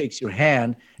until he shakes your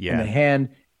hand. Yeah. And the hand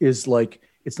is like,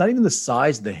 it's not even the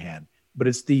size of the hand, but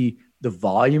it's the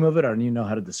volume of it. I don't even know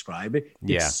how to describe it.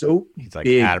 Yeah. It's so he's like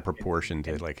big out of proportion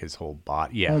to like his whole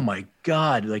body. Yeah. Oh my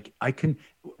God. Like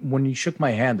when he shook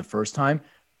my hand the first time,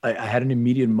 I had an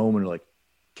immediate moment of like,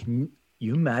 can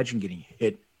you imagine getting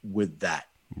hit with that?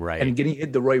 Right. And getting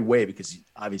hit the right way, because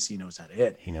obviously he knows how to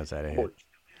hit. He knows how to hit.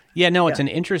 Yeah, no, it's an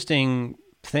interesting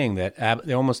thing that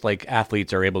they're almost like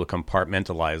athletes are able to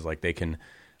compartmentalize. Like they can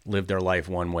live their life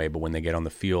one way, but when they get on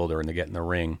the field or when they get in the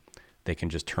ring, they can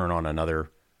just turn on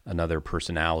another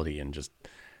personality and just,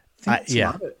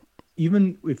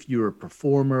 even if you're a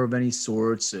performer of any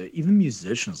sorts, even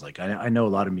musicians, like I know a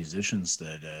lot of musicians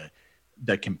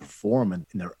that can perform and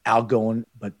they're outgoing,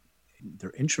 but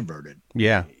they're introverted.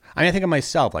 Yeah. I think of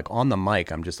myself, like on the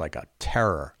mic, I'm just like a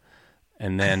terror.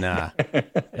 And then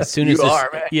as soon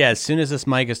as this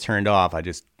mic is turned off, I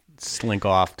just slink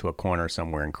off to a corner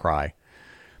somewhere and cry.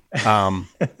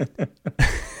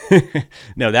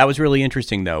 No, that was really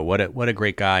interesting though. What a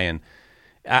great guy. And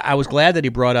I was glad that he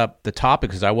brought up the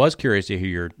topic, because I was curious to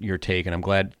hear your take. And I'm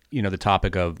glad, the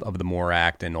topic of the MORE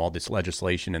Act and all this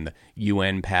legislation and the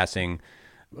UN passing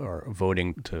or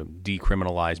voting to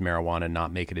decriminalize marijuana and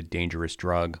not make it a dangerous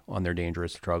drug on their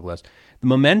dangerous drug list. The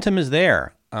momentum is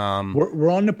there. We're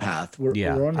on the path. We're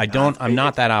on the path. I'm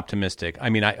not that optimistic. I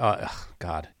mean,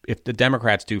 God, if the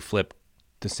Democrats do flip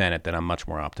the Senate, then I'm much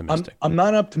more optimistic. I'm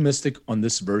not optimistic on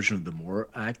this version of the MORE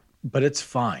Act, but it's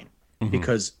fine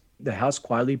because the House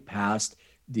quietly passed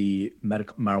the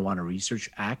Medical Marijuana Research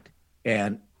Act.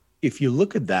 And if you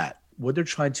look at that, what they're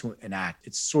trying to enact,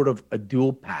 it's sort of a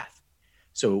dual path.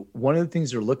 So one of the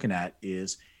things they're looking at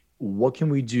is what can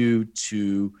we do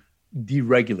to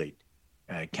deregulate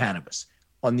cannabis?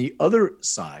 On the other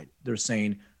side, they're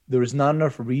saying there is not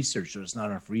enough research. There's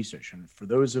not enough research. And for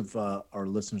those of our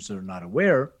listeners that are not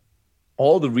aware,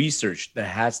 all the research that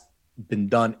has been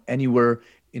done anywhere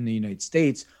in the United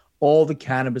States, all the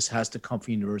cannabis has to come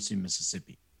from University of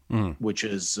Mississippi, which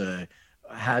is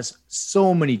has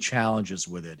so many challenges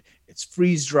with it. It's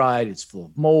freeze-dried. It's full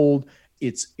of mold.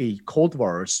 It's a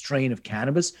cultivar, a strain of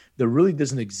cannabis that really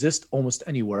doesn't exist almost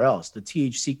anywhere else. The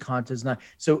THC content is not.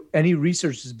 So any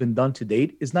research that's been done to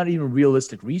date is not even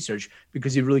realistic research,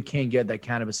 because you really can't get that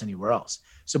cannabis anywhere else.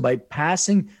 So by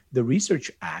passing the Research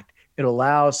Act, it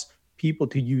allows people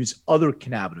to use other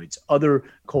cannabinoids, other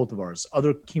cultivars,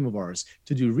 other chemovars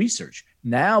to do research.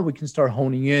 Now we can start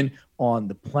honing in on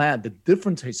the plant, the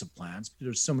different types of plants, because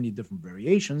there's so many different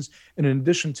variations. And in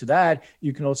addition to that,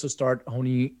 you can also start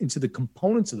honing into the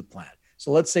components of the plant. So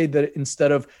let's say that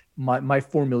instead of my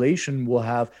formulation will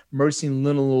have myrcene,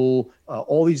 linalool,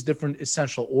 all these different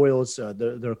essential oils,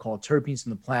 they're called terpenes in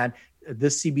the plant,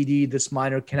 this CBD, this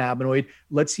minor cannabinoid.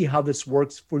 Let's see how this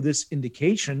works for this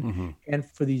indication and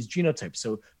for these genotypes.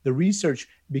 So the research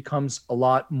becomes a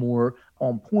lot more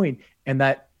on point. And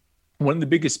that one of the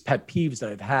biggest pet peeves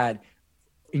that I've had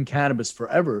in cannabis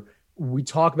forever we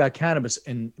talk about cannabis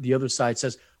and the other side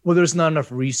says, well, there's not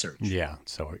enough research. Yeah.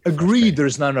 So agreed,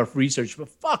 there's not enough research, but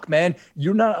fuck, man,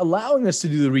 you're not allowing us to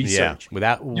do the research.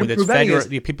 Yeah. With it's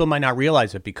federal, people might not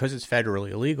realize it because it's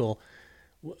federally illegal.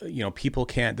 People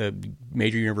can't, the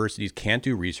major universities can't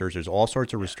do research. There's all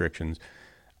sorts of restrictions.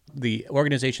 The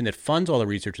organization that funds all the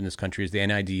research in this country is the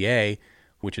NIDA,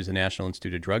 which is the National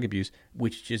Institute of Drug Abuse,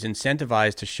 which is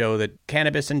incentivized to show that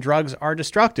cannabis and drugs are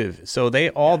destructive. So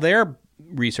their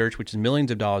research, which is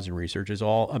millions of dollars in research, is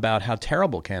all about how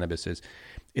terrible cannabis is.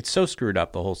 It's so screwed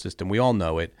up, the whole system. We all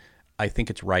know it. I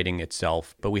think it's righting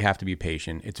itself, but we have to be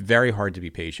patient. It's very hard to be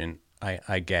patient.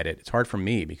 I get it. It's hard for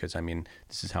me because,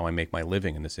 this is how I make my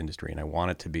living in this industry, and I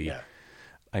want it to be. Yeah.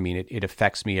 It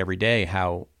affects me every day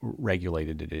how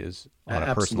regulated it is on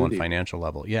a personal and financial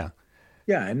level. Yeah.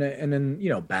 Yeah, and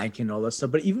then banking and all that stuff.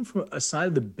 But even from aside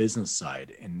of the business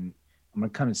side, and I'm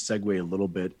going to kind of segue a little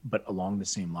bit, but along the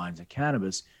same lines of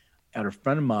cannabis, I had a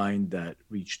friend of mine that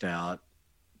reached out.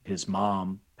 His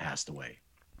mom passed away,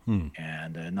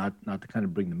 and not to kind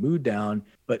of bring the mood down,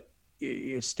 but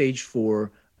stage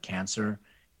 4 cancer,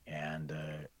 and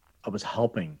I was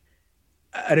helping.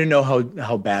 I didn't know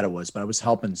how bad it was, but I was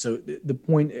helping. So the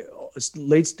point,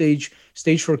 late stage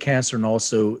 4 cancer, and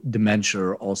also dementia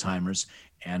or Alzheimer's.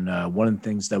 And one of the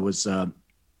things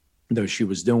that she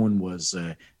was doing was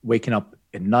waking up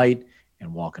at night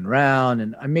and walking around.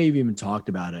 And I may have even talked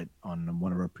about it on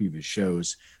one of our previous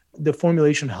shows. The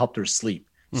formulation helped her sleep.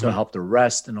 So it helped her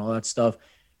rest and all that stuff.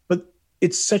 But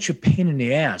it's such a pain in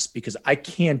the ass because I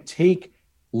can't take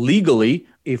legally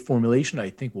a formulation I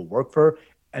think will work for her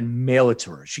and mail it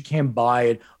to her. She can't buy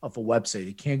it off a website.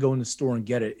 You can't go in the store and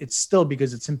get it. It's still,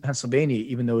 because it's in Pennsylvania,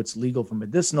 even though it's legal for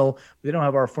medicinal, they don't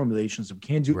have our formulations. So we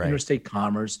can't do interstate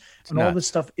commerce and all this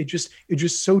stuff. It's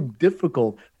just so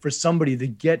difficult for somebody to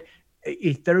get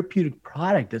a therapeutic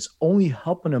product that's only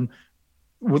helping them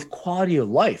with quality of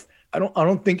life. I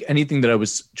don't think anything that I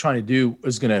was trying to do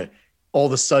was going to all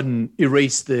of a sudden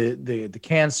erase the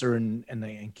cancer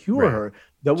and cure her.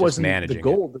 That just wasn't the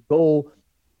goal. The goal,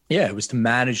 it was to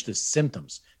manage the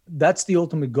symptoms. That's the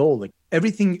ultimate goal. Like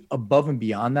everything above and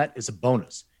beyond that is a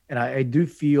bonus. And I do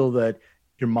feel that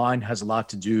your mind has a lot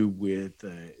to do with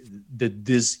the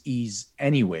disease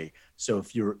anyway. So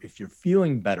if you're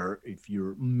feeling better, if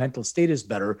your mental state is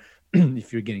better,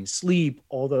 if you're getting sleep,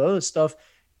 all the other stuff,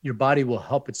 your body will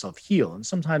help itself heal. And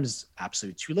sometimes it's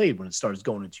absolutely too late when it starts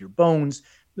going into your bones.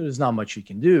 There's not much you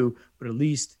can do, but at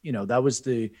least, that was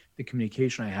the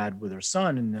communication I had with her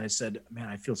son. And I said, man,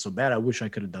 I feel so bad. I wish I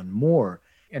could have done more.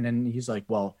 And then he's like,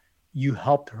 well, you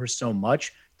helped her so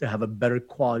much to have a better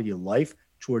quality of life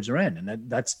towards her end. And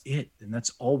that's it. And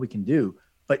that's all we can do.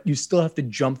 But you still have to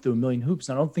jump through a million hoops.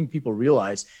 And I don't think people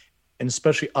realize, and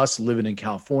especially us living in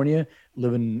California,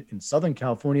 living in Southern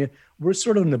California, we're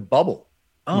sort of in a bubble.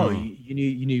 Oh, you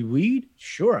need weed?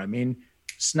 Sure.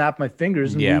 Snap my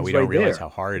fingers and we don't realize how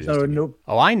hard it is.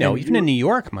 I know. Even in New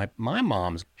York, my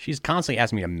mom's, she's constantly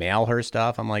asking me to mail her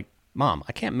stuff. I'm like, Mom,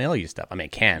 I can't mail you stuff. I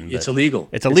can. But it's illegal.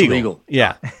 It's illegal.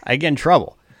 Yeah, I get in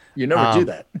trouble. You never do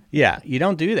that. Yeah, you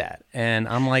don't do that. And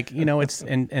I'm like, it's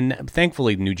and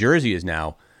thankfully New Jersey is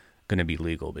now going to be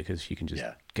legal because you can just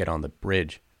get on the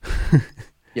bridge.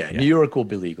 Yeah, New York will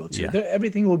be legal too. Yeah.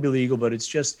 Everything will be legal, but it's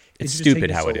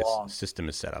stupid how it is. The system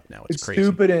is set up now. It's crazy.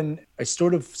 Stupid. And I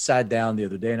sort of sat down the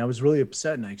other day and I was really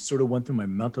upset, and I sort of went through my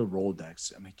mental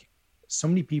Rolodex. So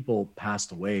many people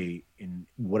passed away in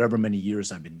whatever many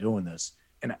years I've been doing this.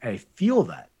 And I feel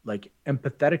that, like,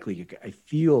 empathetically, I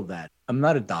feel that. I'm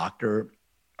not a doctor.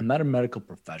 I'm not a medical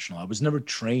professional. I was never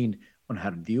trained on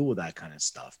how to deal with that kind of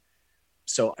stuff.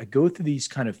 So I go through these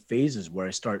kind of phases where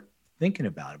I start thinking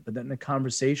about it, but then the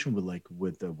conversation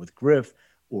with Griff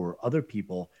or other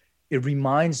people, it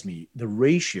reminds me the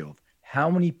ratio of how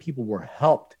many people were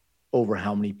helped over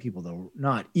how many people that were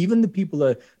not. Even the people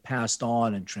that passed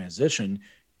on and transitioned,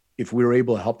 if we were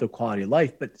able to help their quality of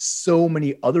life, but so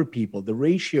many other people, the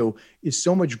ratio is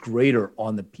so much greater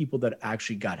on the people that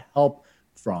actually got help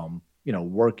from,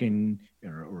 working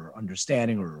or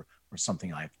understanding or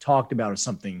something I've talked about, or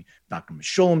something Dr.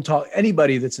 Mishulam talked,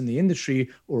 anybody that's in the industry,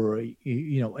 or,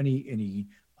 any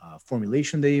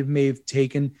formulation they may have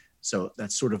taken. So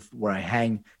that's sort of where I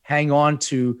hang on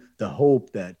to the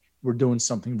hope that we're doing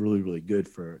something really, really good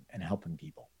for and helping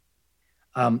people.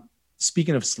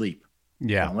 Speaking of sleep,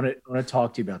 I want to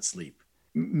talk to you about sleep.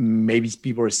 Maybe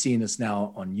people are seeing this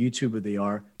now on YouTube, or they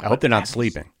are. I hope they're not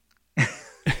sleeping.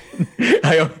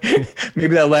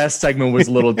 Maybe that last segment was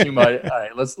a little too much. All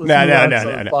right, let's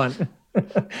no. Fun.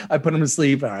 I put him to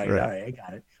sleep. All right, I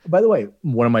got it. By the way,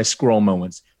 one of my squirrel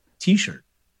moments, T-shirt.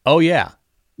 Oh yeah.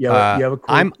 You have a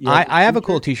cool, I have a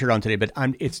cool T-shirt on today, but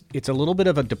it's a little bit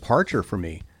of a departure for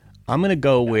me. I'm gonna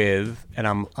go with, and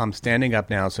I'm standing up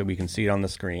now so we can see it on the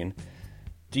screen.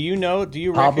 Do you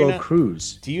Pablo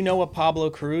Cruz? Do you know what Pablo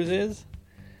Cruz is?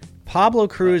 Pablo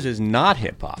Cruz is not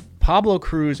hip hop. Pablo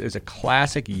Cruz is a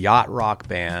classic yacht rock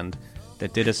band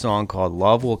that did a song called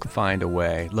 "Love Will Find a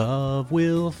Way." Love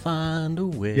will find a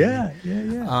way. Yeah.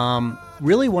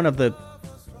 Really one of the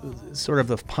sort of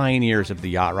the pioneers of the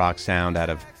yacht rock sound out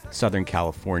of Southern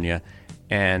California.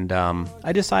 And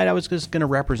I decided I was just going to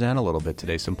represent a little bit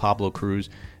today, some Pablo Cruz.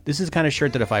 This is the kind of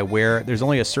shirt that if I wear, there's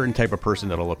only a certain type of person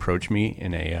that'll approach me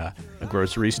in a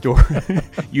grocery store,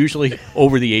 usually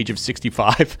over the age of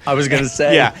 65. I was going to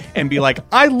say. Yeah, and be like,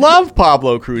 I love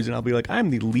Pablo Cruz. And I'll be like, I'm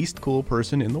the least cool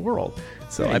person in the world.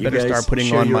 So I better start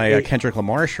putting on my Kendrick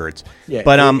Lamar shirts. Yeah,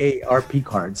 but AARP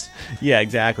cards. Yeah,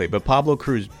 exactly. But Pablo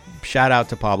Cruz, shout out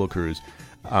to Pablo Cruz.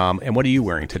 And what are you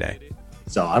wearing today?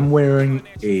 So I'm wearing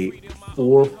a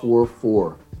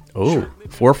 444. Oh,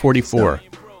 444. So,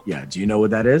 yeah, do you know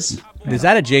what that is? Is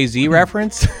that a Jay-Z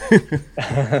reference?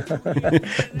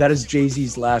 That is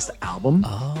Jay-Z's last album.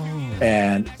 Oh.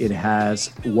 And it has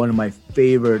one of my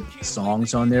favorite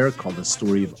songs on there called The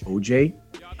Story of OJ.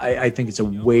 I think it's a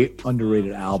way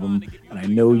underrated album. And I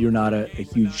know you're not a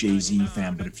huge Jay-Z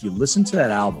fan, but if you listen to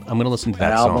that album... I'm going to listen to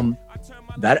that album.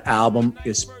 That album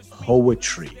is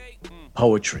poetry.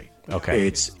 Poetry. Okay.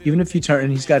 It's even if you turn,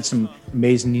 and he's got some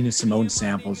amazing Nina Simone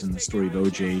samples in The Story of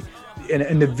OJ,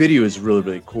 and the video is really,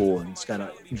 really cool, and it's got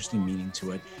an interesting meaning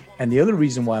to it. And the other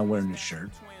reason why I'm wearing this shirt,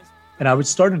 and I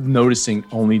started noticing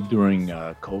only during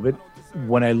COVID,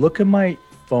 when I look at my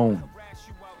phone,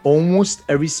 almost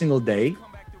every single day,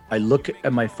 I look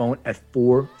at my phone at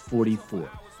 4:44.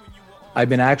 I've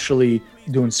been actually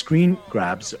doing screen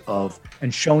grabs of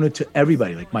and showing it to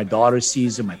everybody. Like my daughter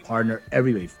sees it, my partner,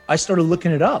 everybody. I started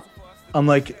looking it up. I'm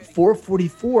like,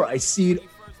 4:44. I see it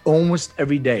almost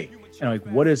every day. And I'm like,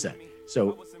 what is that?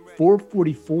 So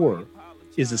 4:44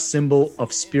 is a symbol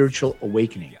of spiritual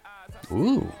awakening.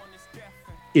 Ooh.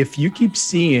 If you keep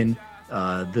seeing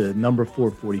the number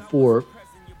 4:44,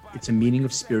 it's a meaning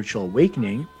of spiritual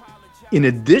awakening. In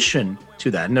addition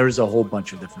to that, and there's a whole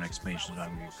bunch of different explanations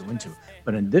I'm going to go into,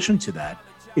 but in addition to that,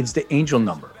 it's the angel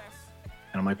number.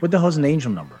 And I'm like, what the hell is an angel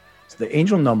number? So the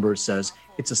angel number says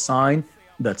it's a sign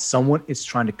that someone is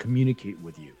trying to communicate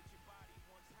with you.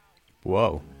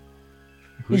 Whoa.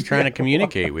 Who's trying to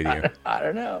communicate with you? I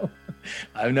don't know.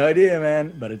 I have no idea,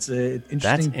 man. But it's an interesting.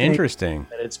 That's interesting.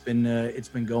 That it's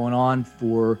been going on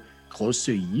for close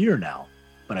to a year now.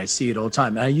 But I see it all the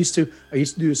time. And I used to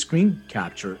do a screen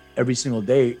capture every single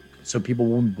day so people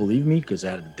wouldn't believe me because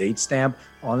I had a date stamp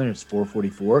on there. It's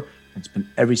 4:44. It's been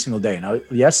every single day. And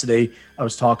yesterday I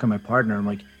was talking to my partner. I'm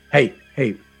like, hey,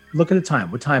 look at the time.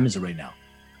 What time is it right now?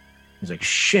 He's like,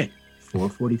 shit,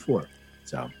 4:44.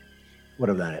 So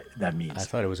whatever that means. I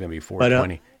thought it was going to be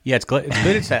 4:20. Yeah, it's good.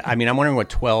 It's that. I mean, I'm wondering what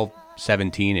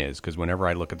 12:17 is because whenever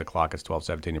I look at the clock, it's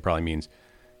 12:17. It probably means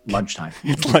lunchtime.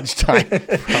 It's lunchtime.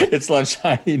 It's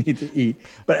lunchtime. You need to eat.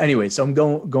 But anyway, so I'm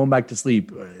going back to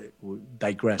sleep.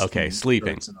 Digress. Okay,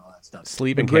 sleeping. And all that stuff.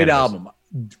 Sleeping. Great album.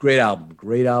 Great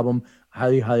album.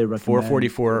 Highly recommend.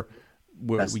 4:44.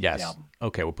 Yes. Album.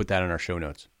 Okay, we'll put that in our show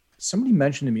notes. Somebody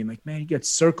mentioned to me, like, man, you get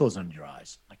circles under your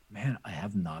eyes. I'm like, man, I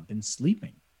have not been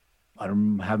sleeping. I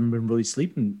haven't been really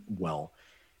sleeping well.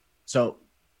 So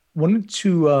I want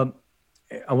to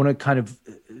kind of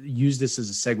use this as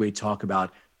a segue to talk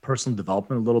about personal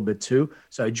development a little bit too.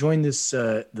 So I joined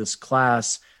this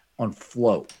class on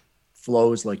flow.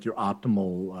 Flow is like your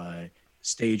optimal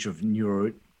stage of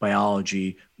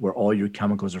neurobiology where all your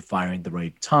chemicals are firing at the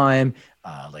right time.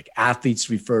 Like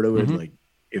athletes refer to it, like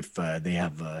if they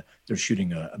have they're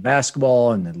shooting a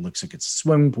basketball and it looks like it's a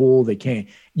swimming pool,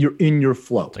 you're in your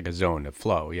flow. It's like a zone of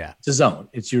flow. Yeah. It's a zone.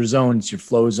 It's your zone. It's your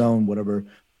flow zone, whatever.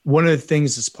 One of the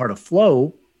things that's part of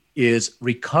flow is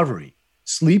recovery.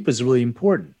 Sleep is really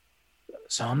important.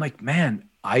 So I'm like, man,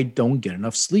 I don't get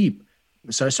enough sleep.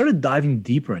 So I started diving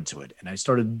deeper into it and I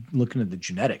started looking at the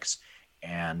genetics.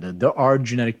 And there are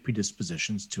genetic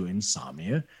predispositions to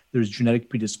insomnia. There's genetic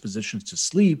predispositions to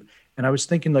sleep. And I was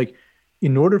thinking, like,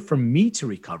 in order for me to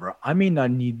recover, I may not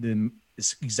need the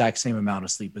exact same amount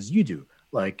of sleep as you do.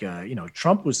 Like,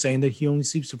 Trump was saying that he only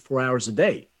sleeps for 4 hours a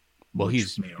day. Well,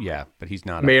 but he's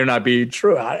not. May or not be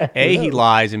true. He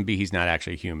lies, and B, he's not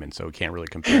actually human, so we can't really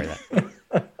compare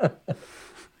that.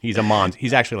 He's a monster.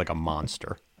 He's actually like a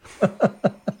monster.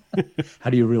 How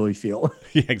do you really feel?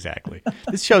 Yeah, exactly.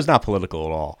 This show's not political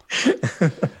at all.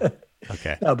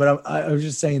 Okay. No, but I was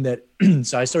just saying that.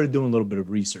 So I started doing a little bit of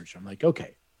research. I'm like,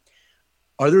 okay,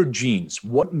 are there genes?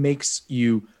 What makes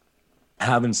you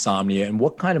have insomnia and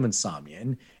what kind of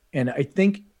insomnia. And I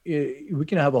think we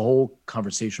can have a whole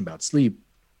conversation about sleep,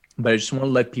 but I just want to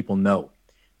let people know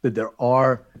that there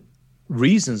are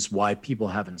reasons why people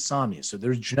have insomnia. So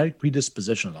there's genetic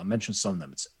predispositions. I'll mention some of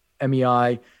them. It's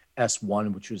MEI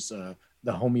S1, which is the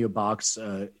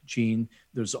homeobox gene.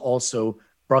 There's also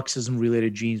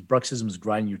bruxism-related genes. Bruxism is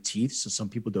grinding your teeth. So some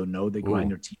people don't know they grind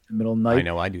their teeth in the middle of the night. I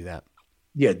know, I do that.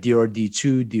 Yeah,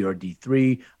 DRD2,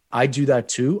 DRD3. I do that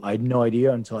too. I had no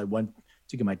idea until I went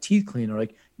to get my teeth cleaned. They're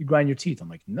like, you grind your teeth. I'm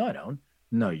like, no, I don't.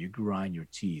 No, you grind your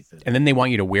teeth. And then they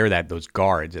want you to wear those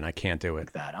guards, and I can't do it.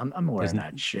 Like that. I'm wearing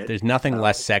that shit. There's nothing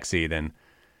less sexy than,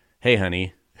 hey,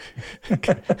 honey.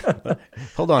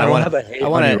 Hold on. I want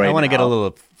to get a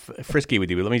little frisky with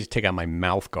you. Let me just take out my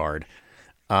mouth guard.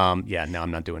 Yeah, no,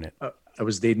 I'm not doing it. I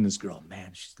was dating this girl. Man,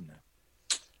 she's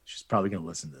probably gonna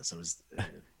listen to this.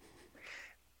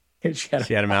 She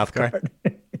had a mouth guard.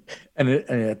 and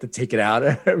I had to take it out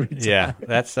every time. Yeah,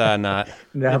 that's not.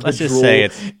 Let's just say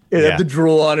it's. You have to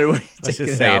drool on it. Let's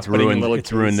just say it's ruined.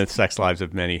 It's ruined the sex lives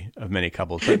of many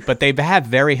couples. But they have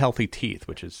very healthy teeth,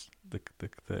 which is the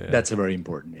That's very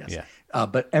important. Yes. Yeah.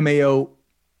 But MAO,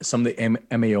 some of the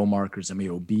MAO markers,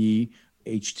 MAOB,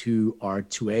 H2,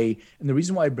 R2A, and the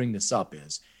reason why I bring this up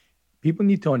is people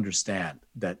need to understand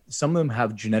that some of them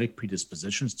have genetic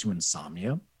predispositions to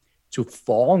insomnia, to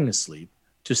falling asleep,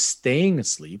 to staying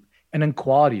asleep, and then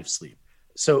quality of sleep.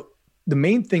 So the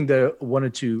main thing that I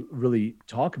wanted to really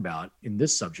talk about in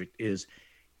this subject is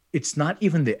it's not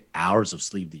even the hours of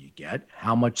sleep that you get,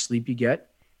 how much sleep you get,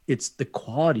 it's the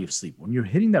quality of sleep. When you're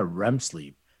hitting that REM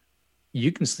sleep,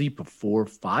 you can sleep for 4 or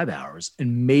 5 hours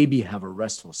and maybe have a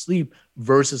restful sleep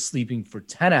versus sleeping for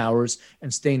 10 hours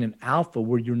and staying in alpha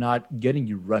where you're not getting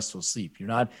your restful sleep. You're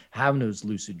not having those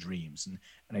lucid dreams.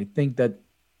 And I think that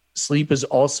sleep is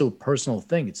also a personal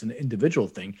thing. It's an individual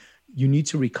thing. You need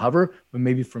to recover, but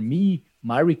maybe for me,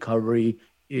 my recovery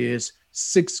is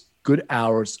 6 good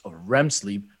hours of REM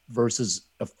sleep versus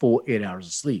a full 8 hours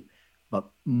of sleep. But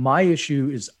my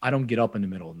issue is I don't get up in the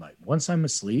middle of the night. Once I'm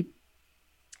asleep,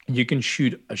 you can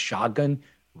shoot a shotgun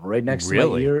right next to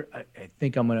my ear. I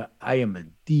think I am a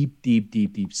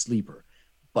deep sleeper.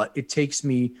 But it takes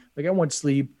me, like I went to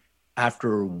sleep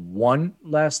after 1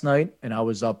 last night and I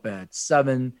was up at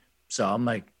 7. So I'm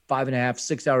like 5.5,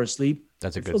 6 hours sleep.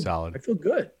 That's a good solid. I feel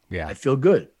good. Yeah. I feel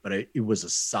good, but it was a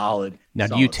solid. Now,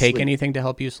 do you take anything to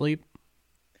help you sleep?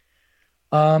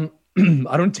 I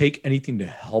don't take anything to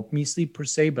help me sleep per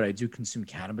se, but I do consume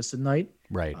cannabis at night.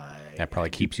 Right. That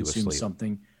probably keeps you asleep.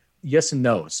 Something. Yes and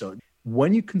no. So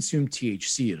when you consume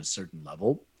THC at a certain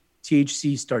level,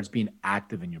 THC starts being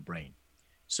active in your brain.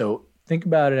 So think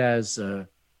about it as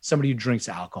somebody who drinks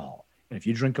alcohol. And if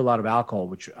you drink a lot of alcohol,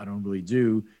 which I don't really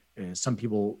do, some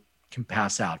people can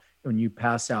pass out. When you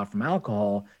pass out from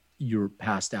alcohol, you're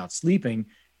passed out sleeping.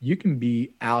 You can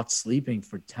be out sleeping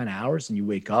for 10 hours and you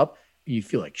wake up and you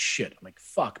feel like shit. I'm like,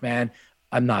 fuck, man,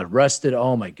 I'm not rested.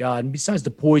 Oh my God. And besides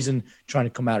the poison trying to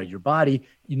come out of your body,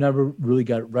 you never really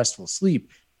got restful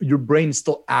sleep. Your brain is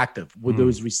still active with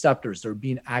those receptors that are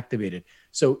being activated.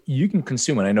 So you can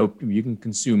consume, and I know you can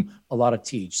consume a lot of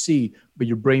THC, but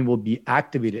your brain will be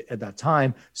activated at that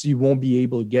time. So you won't be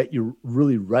able to get your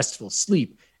really restful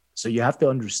sleep. So you have to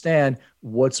understand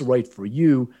what's right for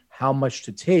you, how much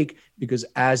to take, because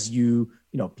as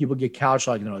people get couch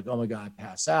like, they're like, oh my God, I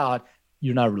pass out.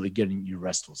 You're not really getting your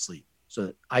restful sleep.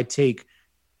 So I take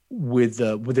with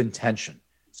intention.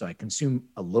 So I consume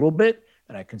a little bit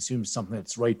and I consume something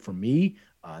that's right for me,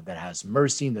 that has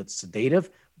mercy and that's sedative,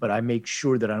 but I make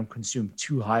sure that I don't consume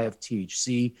too high of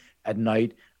THC at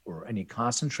night or any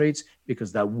concentrates,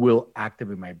 because that will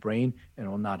activate my brain and I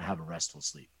will not have a restful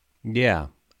sleep. Yeah.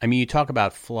 I mean, you talk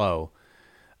about flow.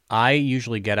 I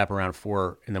usually get up around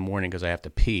 4 in the morning because I have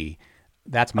to pee.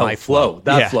 That's my flow.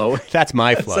 Flow. That's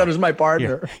my flow. So does my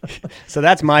partner. Yeah. So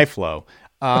that's my flow.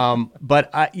 But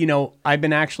I've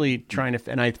been actually trying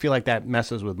to, and I feel like that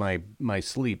messes with my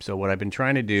sleep. So what I've been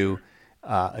trying to do,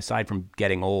 aside from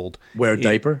getting old, wear a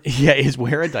diaper. Yeah, is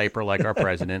wear a diaper like our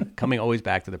president. Coming always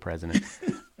back to the president.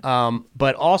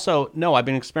 But also, no, I've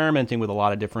been experimenting with a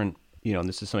lot of different. And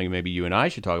this is something maybe you and I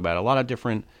should talk about. A lot of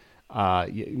different,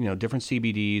 different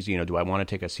CBDs. Do I want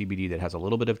to take a CBD that has a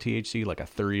little bit of THC, like a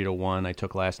 30-to-1 I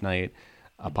took last night,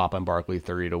 a Papa and Barkley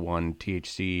 30-to-1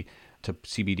 THC to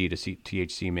CBD to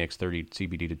THC mix, 30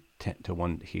 CBD to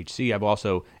 1 THC. I've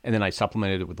also, and then I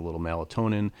supplemented it with a little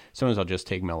melatonin. Sometimes I'll just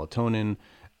take melatonin.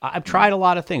 I've tried a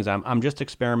lot of things. I'm just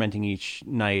experimenting each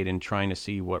night and trying to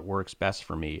see what works best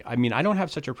for me. I mean, I don't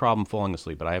have such a problem falling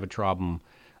asleep, but I have a problem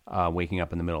waking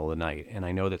up in the middle of the night. And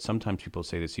I know that sometimes people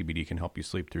say that CBD can help you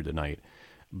sleep through the night,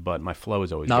 but my flow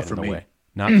is always not getting for in the me. way.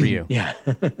 Not for you. Yeah,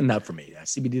 not for me. Yeah,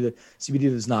 CBD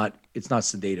is not, it's not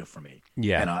sedative for me.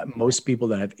 Yeah. And most people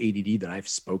that have ADD that I've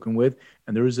spoken with,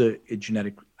 and there is a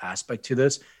genetic aspect to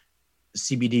this,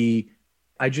 CBD,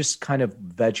 I just kind of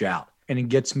veg out and it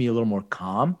gets me a little more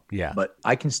calm. Yeah. But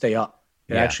I can stay up.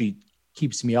 It actually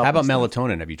keeps me up. How about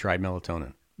melatonin? Have you tried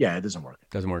melatonin? Yeah, it doesn't work.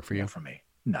 Doesn't work for you? Not for me.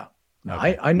 No.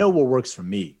 Okay. I know what works for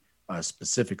me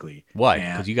specifically. What?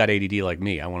 Because you got ADD like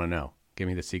me. I want to know. Give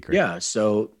me the secret. Yeah.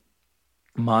 So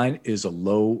mine is a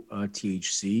low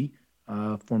THC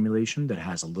formulation that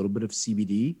has a little bit of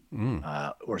CBD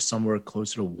or somewhere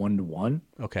closer to 1-to-1.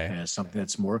 Okay. Something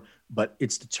that's more, but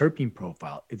it's the terpene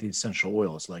profile, the essential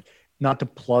oils. Like, not to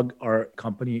plug our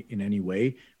company in any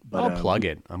way, but I'll plug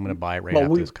it. I'm going to buy it right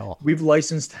after this call. We've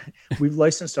licensed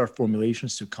our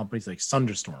formulations to companies like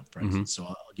Thunderstorm, for instance. So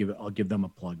I'll give them a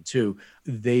plug too.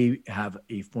 They have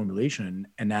a formulation,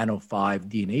 a Nano 5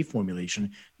 DNA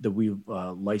formulation that we've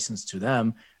licensed to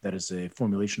them. That is a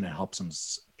formulation that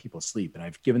helps people sleep. And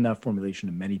I've given that formulation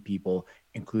to many people,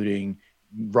 including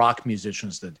rock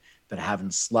musicians that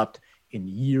haven't slept in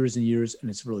years and years, and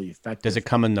it's really effective. Does it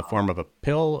come in the form of a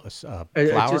pill, a flower?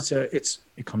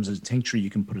 It comes as a tincture. You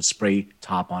can put a spray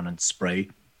top on and spray.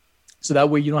 So that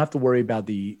way you don't have to worry about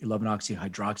the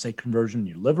 11-oxy-hydroxide conversion in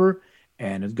your liver,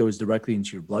 and it goes directly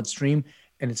into your bloodstream.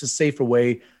 And it's a safer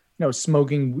way.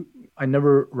 Smoking, I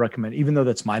never recommend, even though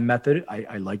that's my method.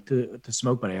 I like to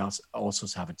smoke, but I also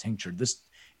have a tincture. This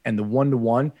and the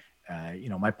 1-to-1.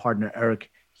 My partner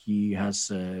Eric, he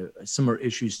has similar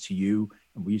issues to you.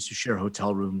 And we used to share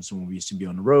hotel rooms when we used to be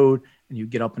on the road, and you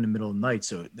get up in the middle of the night.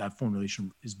 So that formulation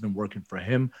has been working for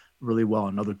him really well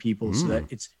and other people. So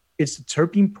that it's the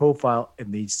terpene profile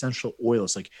and the essential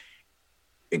oils, like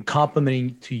in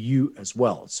complementing to you as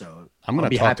well. So I'm going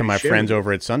to talk to my friends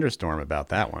over at Thunderstorm about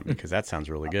that one, because that sounds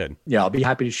really good. Yeah, I'll be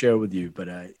happy to share with you. But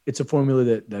it's a formula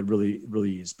that really,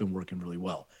 really has been working really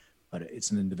well. But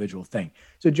it's an individual thing.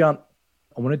 So John,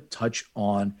 I want to touch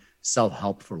on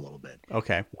self-help for a little bit.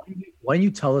 Okay. Why don't you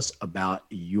tell us about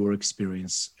your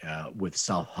experience with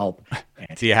self-help?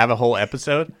 Do you have a whole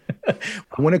episode? I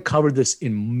want to cover this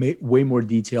in way more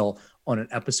detail on an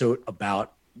episode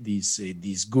about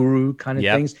these guru kind of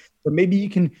things. But maybe you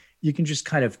can just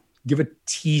kind of give a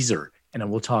teaser, and then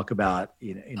we'll talk about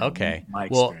okay. My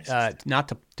experience. Well, not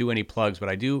to do any plugs, but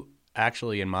I do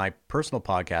actually in my personal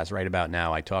podcast right about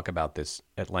now, I talk about this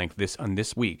at length.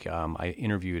 This week, I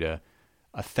interviewed a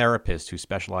therapist who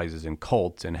specializes in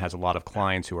cults and has a lot of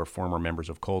clients who are former members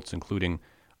of cults, including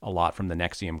a lot from the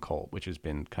NXIVM cult, which has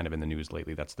been kind of in the news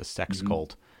lately. That's the sex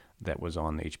cult that was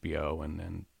on HBO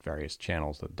and various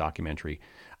channels, the documentary.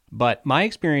 But my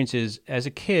experience is, as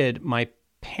a kid, my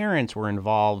parents were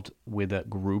involved with a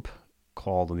group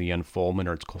called the Unfoldment,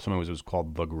 or sometimes it was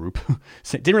called The Group.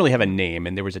 So it didn't really have a name,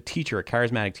 and there was a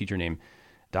charismatic teacher named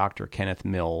Dr. Kenneth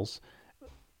Mills.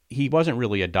 He wasn't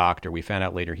really a doctor. We found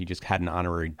out later he just had an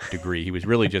honorary degree. He was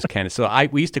really just Kenneth. So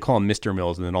we used to call him Mr.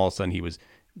 Mills, and then all of a sudden he was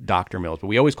Dr. Mills. But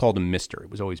we always called him Mr. It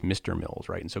was always Mr. Mills,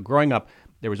 right? And so growing up,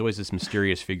 there was always this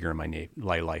mysterious figure in my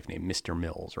life named Mr.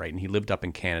 Mills, right? And he lived up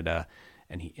in Canada,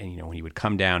 and when he would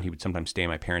come down, he would sometimes stay in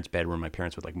my parents' bedroom. My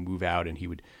parents would move out, and he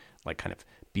would kind of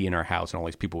be in our house, and all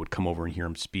these people would come over and hear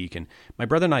him speak. And my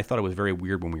brother and I thought it was very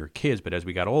weird when we were kids, but as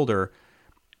we got older,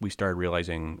 we started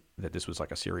realizing that this was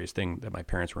a serious thing that my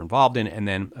parents were involved in. And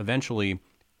then eventually,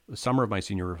 the summer of my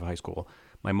senior year of high school,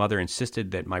 my mother insisted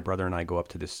that my brother and I go up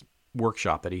to this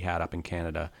workshop that he had up in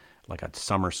Canada, like a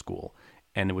summer school.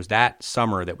 And it was that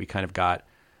summer that we kind of got,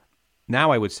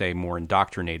 now I would say, more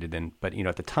indoctrinated. But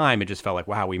at the time, it just felt like,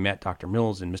 wow, we met Dr.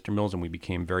 Mills and Mr. Mills, and we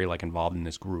became very involved in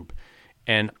this group.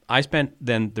 And I spent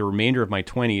then the remainder of my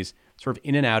 20s sort of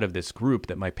in and out of this group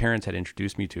that my parents had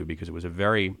introduced me to, because it was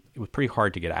pretty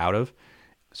hard to get out of.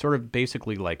 Sort of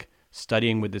basically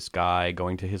studying with this guy,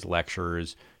 going to his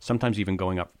lectures, sometimes even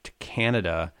going up to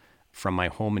Canada from my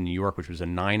home in New York, which was a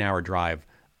 9-hour drive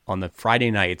on the Friday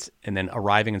nights, and then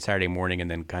arriving on Saturday morning, and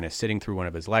then kind of sitting through one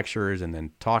of his lectures and then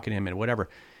talking to him and whatever.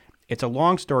 It's a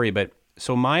long story, but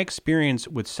so my experience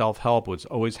with self-help was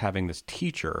always having this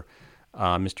teacher,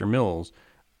 Mr. Mills,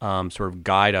 sort of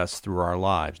guide us through our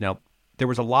lives. Now, there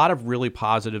was a lot of really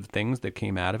positive things that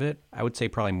came out of it. I would say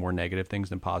probably more negative things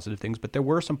than positive things, but there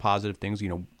were some positive things.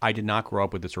 I did not grow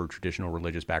up with the sort of traditional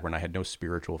religious background. I had no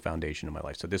spiritual foundation in my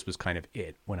life. So this was kind of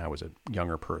it when I was a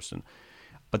younger person.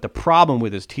 But the problem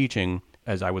with his teaching,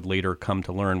 as I would later come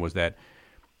to learn, was that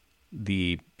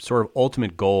the sort of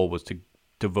ultimate goal was to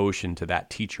devotion to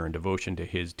that teacher and devotion to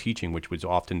his teaching, which was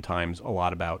oftentimes a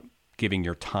lot about giving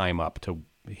your time up to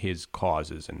his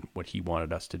causes and what he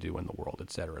wanted us to do in the world, et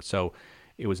cetera. So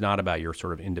it was not about your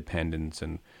sort of independence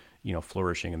and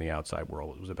flourishing in the outside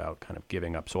world. It was about kind of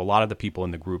giving up. So a lot of the people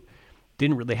in the group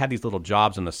didn't really, they had these little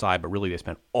jobs on the side, but really they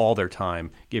spent all their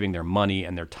time giving their money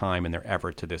and their time and their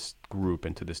effort to this group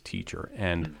and to this teacher.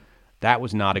 And that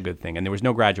was not a good thing. And there was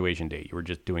no graduation date. You were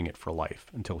just doing it for life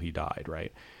until he died,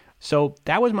 right? So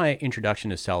that was my introduction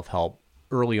to self-help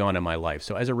early on in my life.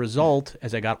 So as a result,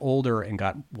 as I got older and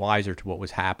got wiser to what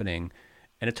was happening,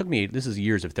 and it took me, this is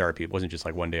years of therapy. It wasn't just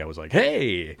like one day I was like,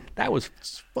 hey, that was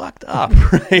fucked up,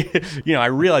 right? I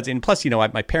realized, and plus,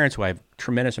 my parents, who I have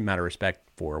tremendous amount of respect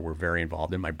for, were very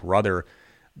involved. And my brother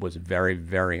was very,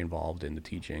 very involved in the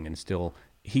teaching, and still,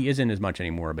 he isn't as much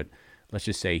anymore, but let's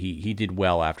just say he did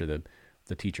well after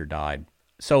the teacher died.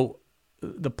 So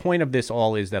the point of this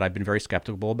all is that I've been very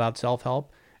skeptical about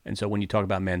self-help. And so when you talk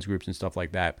about men's groups and stuff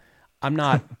like that, I'm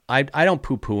not, I don't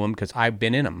poo-poo them because I've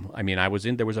been in them. I mean,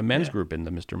 there was a men's group in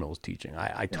the Mr. Mills teaching.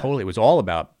 I totally, it was all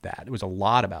about that. It was a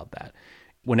lot about that.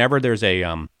 Whenever there's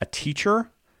a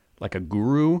teacher, like a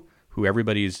guru who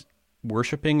everybody's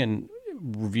worshiping and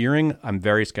revering, I'm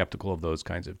very skeptical of those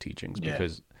kinds of teachings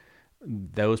because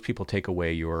those people take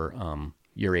away your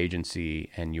agency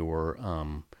and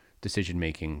your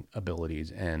decision-making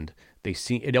abilities. And they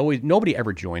see it always, nobody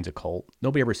ever joins a cult.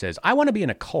 Nobody ever says, I want to be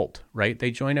in a cult, right? They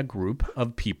join a group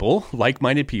of people,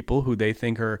 like-minded people who they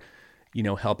think are,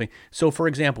 helping. So for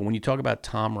example, when you talk about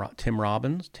Tony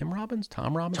Robbins, sorry.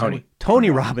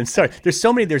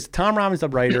 There's Tom Robbins, the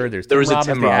writer. There's Tim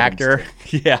Robbins, the actor.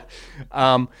 Yeah.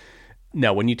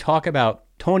 No, when you talk about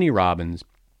Tony Robbins,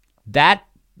 that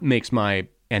makes my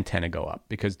antenna go up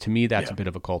because to me, that's a bit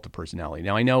of a cult of personality.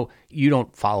 Now I know you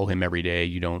don't follow him every day.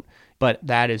 But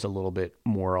that is a little bit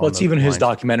more. Well, it's even his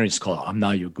documentary is called "I'm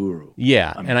Not Your Guru."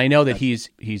 Yeah, and I know that he's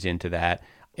into that,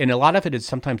 and a lot of it is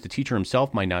sometimes the teacher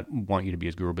himself might not want you to be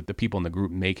his guru, but the people in the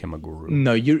group make him a guru.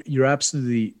 No, you're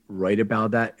absolutely right about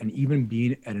that. And even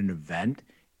being at an event,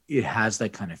 it has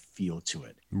that kind of feel to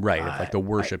it, right? It's like the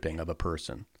worshiping of a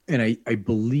person. And I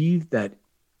believe that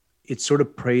it sort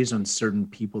of preys on certain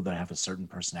people that have a certain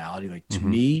personality. Like to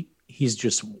me, he's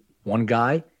just one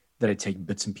guy that I take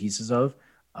bits and pieces of.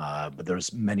 But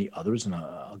there's many others, and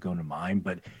I'll go into mine.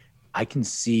 But I can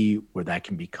see where that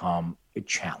can become a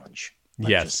challenge,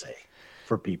 let's just say,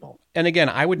 for people. And again,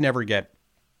 I was never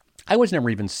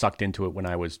even sucked into it when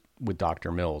I was with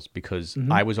Dr. Mills because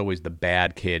I was always the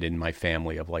bad kid in my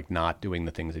family of like not doing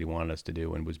the things that he wanted us to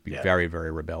do and was very,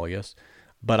 very rebellious.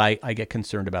 But I get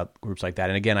concerned about groups like that.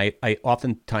 And again, I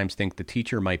oftentimes think the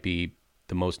teacher might be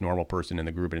the most normal person in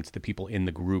the group, and it's the people in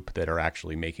the group that are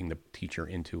actually making the teacher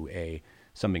into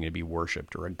something to be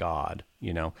worshipped or a god,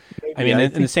 Maybe,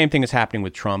 and the same thing is happening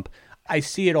with Trump. I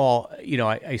see it all,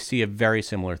 I see a very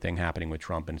similar thing happening with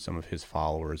Trump and some of his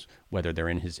followers, whether they're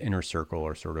in his inner circle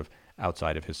or sort of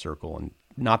outside of his circle. And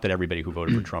not that everybody who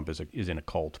voted for Trump is in a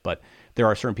cult, but there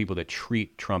are certain people that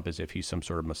treat Trump as if he's some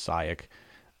sort of messianic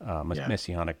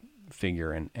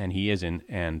figure, and he isn't,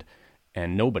 and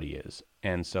nobody is.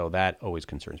 And so that always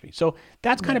concerns me. So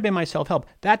that's kind of been my self-help.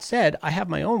 That said, I have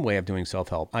my own way of doing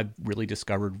self-help. I've really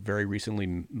discovered very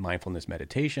recently mindfulness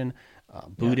meditation,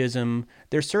 Buddhism.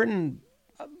 There's certain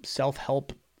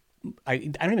self-help. I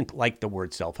don't even like the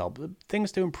word self-help.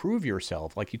 Things to improve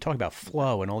yourself. Like you talk about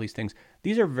flow and all these things.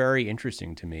 These are very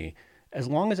interesting to me. As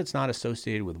long as it's not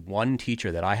associated with one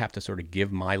teacher that I have to sort of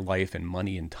give my life and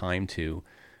money and time to.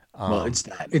 Well, it's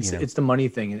that. It's the money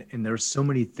thing. And there's so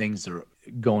many things that are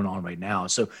going on right now.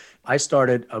 So I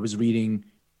was reading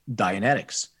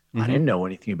Dianetics. I didn't know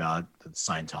anything about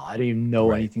Scientology. I didn't even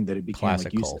know anything that it became classic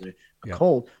like you cult. said, a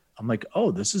cult. I'm like, oh,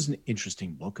 this is an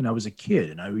interesting book. And I was a kid,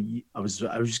 and I was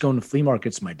just going to flea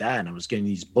markets with my dad, and I was getting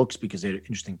these books because they had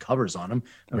interesting covers on them.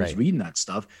 I was reading that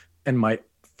stuff. And my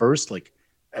first, like,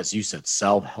 as you said,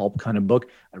 self-help kind of book,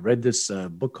 I read this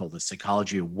book called The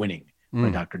Psychology of Winning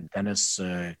by Dr. Dennis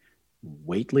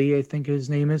Waitley, I think his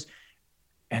name is.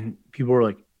 And people were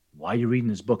like, why are you reading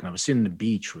this book? And I was sitting on the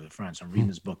beach with friends. I'm reading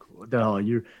this book. What the hell?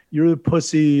 You're a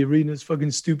pussy. You're reading this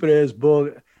fucking stupid ass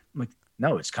book. I'm like,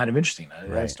 no, it's kind of interesting.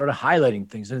 I started highlighting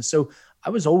things. And so I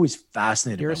was always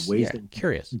fascinated by ways that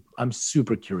curious. I'm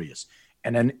super curious.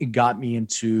 And then it got me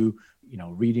into,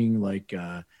 reading like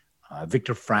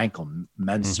Viktor Frankl,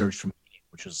 Men's Search for Meaning,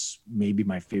 which is maybe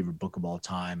my favorite book of all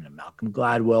time, and Malcolm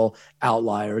Gladwell,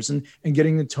 Outliers, and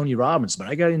getting into Tony Robbins. But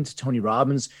I got into Tony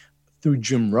Robbins through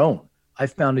Jim Rohn. I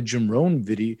found a Jim Rohn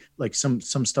video, like some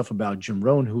stuff about Jim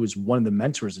Rohn, who was one of the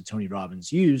mentors that Tony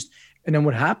Robbins used. And then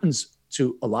what happens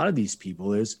to a lot of these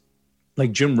people is,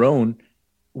 like, Jim Rohn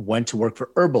went to work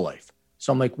for Herbalife.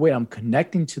 So I'm like, wait, I'm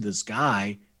connecting to this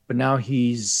guy, but now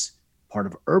he's part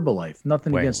of Herbalife.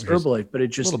 Nothing against Herbalife, but it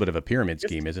just a little bit of a pyramid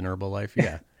scheme, isn't Herbalife?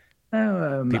 Yeah.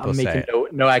 I'm making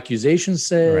no accusations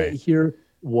here.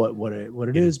 What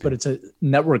it is, but it's a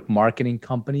network marketing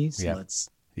company. So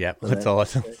that's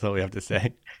all we have to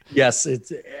say. Yes,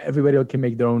 it's everybody can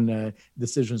make their own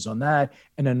decisions on that.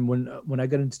 And then when I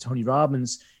got into Tony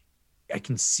Robbins, I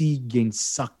can see getting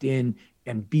sucked in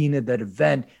and being at that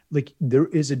event. Like, there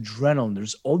is adrenaline.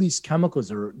 There's all these chemicals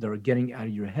that are getting out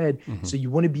of your head. Mm-hmm. So you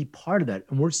want to be part of that.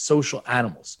 And we're social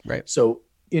animals. Right. So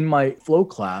in my flow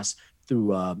class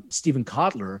through Stephen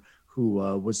Kotler, who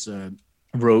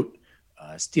wrote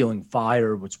Stealing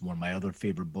Fire, which is one of my other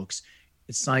favorite books.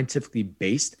 It's scientifically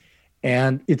based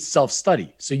and it's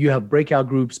self-study. So you have breakout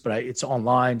groups, but it's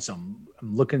online. So I'm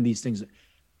looking at these things.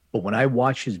 But when I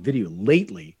watch his video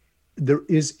lately, there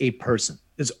is a person.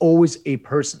 There's always a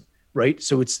person, right?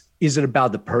 So is it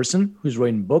about the person who's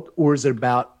writing the book, or is it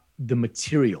about the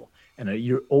material? And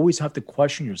you always have to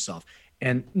question yourself.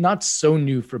 And not so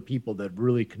new for people that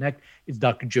really connect is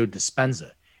Dr. Joe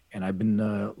Dispenza. And I've been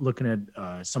looking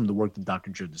at some of the work that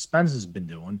Dr. Joe Dispenza has been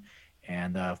doing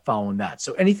and following that.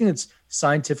 So anything that's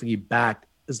scientifically backed,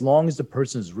 as long as the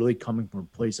person is really coming from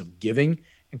a place of giving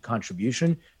and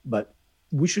contribution. But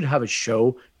we should have a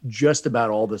show just about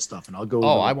all this stuff, and I'll go.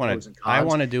 I want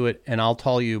to do it, and I'll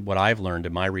tell you what I've learned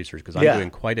in my research, because I'm doing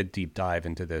quite a deep dive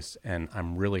into this, and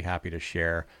I'm really happy to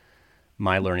share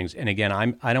my learnings. And again,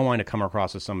 I don't want to come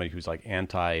across as somebody who's like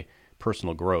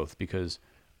anti-personal growth, because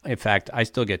in fact, I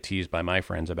still get teased by my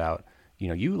friends about,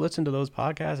 you listen to those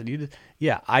podcasts and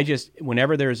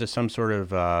whenever there's some sort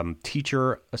of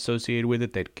teacher associated with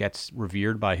it that gets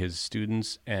revered by his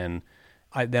students, and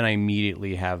then I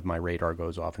immediately have my radar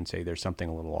goes off and say there's something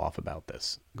a little off about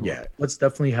this group. Yeah, let's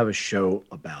definitely have a show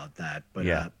about that.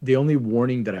 But the only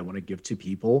warning that I want to give to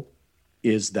people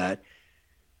is that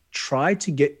try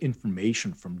to get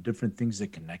information from different things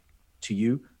that connect to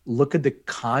you. Look at the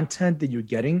content that you're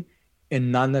getting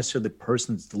and not necessarily the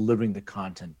person that's delivering the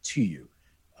content to you.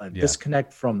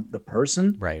 Disconnect from the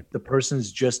person. Right. The person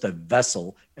is just a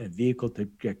vessel and a vehicle to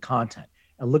get content.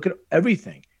 And look at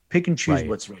everything. Pick and choose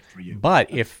what's right for you.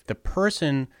 But if the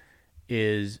person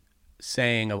is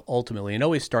saying ultimately, it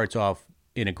always starts off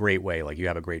in a great way, like you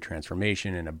have a great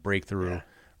transformation and a breakthrough,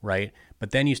 right?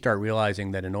 But then you start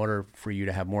realizing that in order for you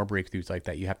to have more breakthroughs like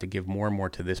that, you have to give more and more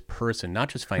to this person, not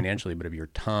just financially, but of your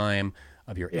time,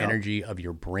 of your energy, of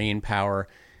your brain power.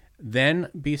 Then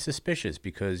be suspicious,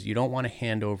 because you don't want to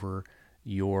hand over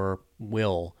your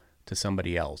will to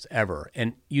somebody else ever.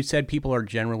 And you said people are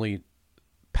generally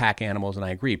pack animals, and I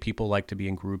agree. People like to be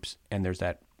in groups, and there's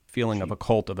that feeling of a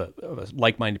cult of a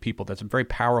like-minded people. That's a very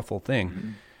powerful thing. Mm-hmm.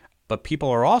 But people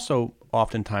are also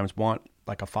oftentimes want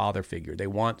like a father figure. They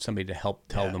want somebody to help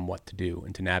tell them what to do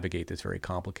and to navigate this very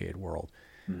complicated world.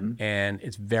 Mm-hmm. And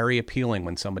it's very appealing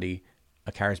when somebody,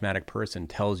 a charismatic person,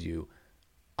 tells you,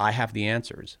 I have the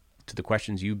answers to the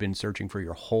questions you've been searching for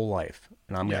your whole life,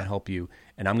 and I'm going to help you,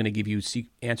 and I'm going to give you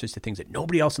answers to things that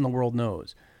nobody else in the world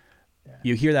knows. Yeah.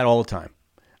 You hear that all the time.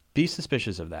 Be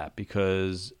suspicious of that,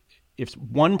 because if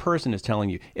one person is telling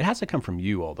you, it has to come from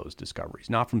you, all those discoveries,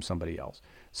 not from somebody else.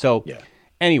 So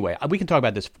anyway, we can talk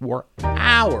about this for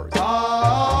hours.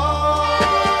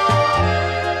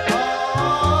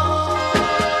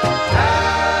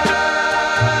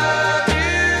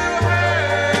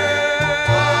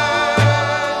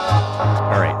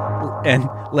 All right. And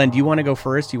Len, do you want to go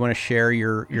first? Do you want to share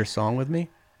your song with me?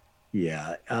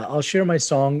 Yeah, I'll share my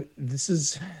song. This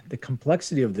is the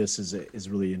complexity of this is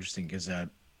really interesting, because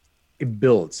it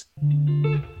builds.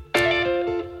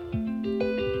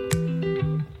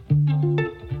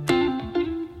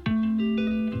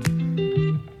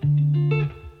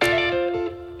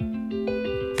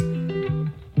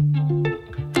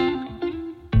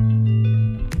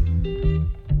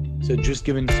 So just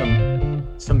giving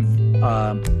some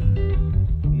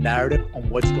narrative on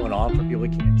what's going on for people who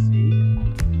can't see.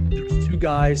 There's two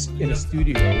guys in a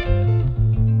studio,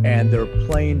 and they're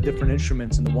playing different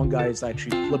instruments, and the one guy is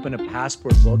actually flipping a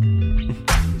passport book.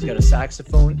 He's got a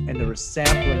saxophone, and they're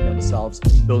sampling themselves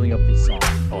and building up this song.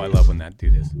 Oh, I love when that do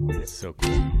this. It's so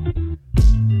cool.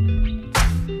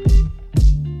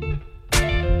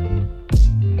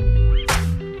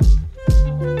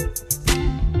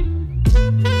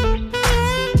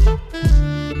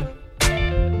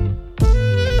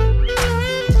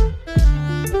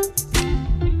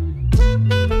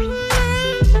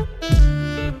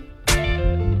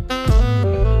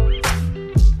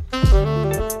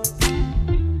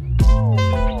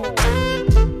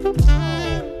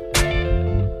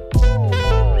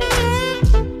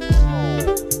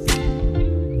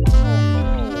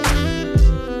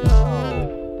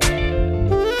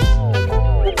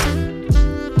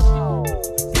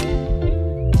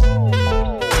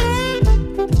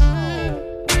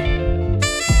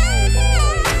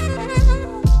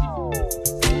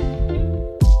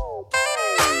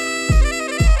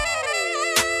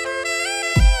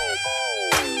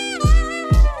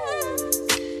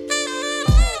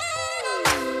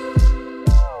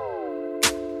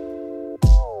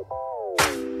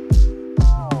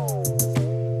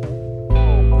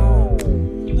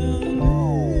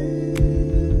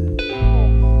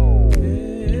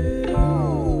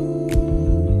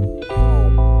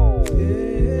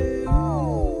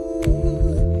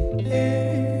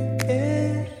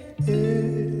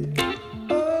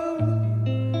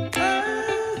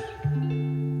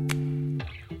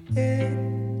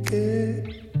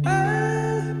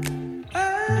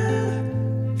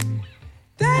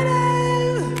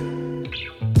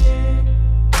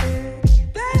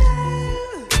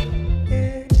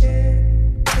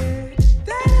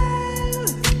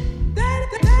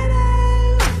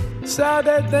 Saw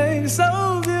that thing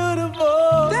so beautiful.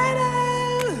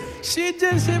 Da-da. She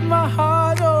just hit my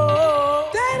heart.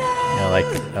 Oh, I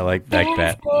like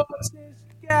that.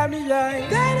 Got me like,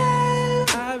 da-da.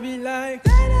 I be like,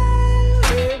 da-da.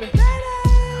 Baby,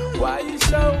 da-da. Why you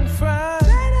so fine?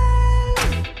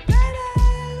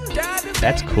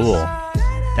 That's cool.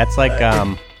 That's like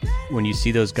when you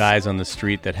see those guys on the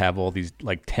street that have all these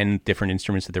like 10 different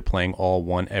instruments that they're playing all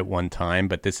at one time,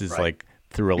 but this is like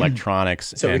through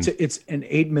electronics. So it's an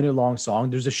 8-minute long song.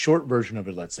 There's a short version of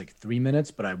it that's like 3 minutes,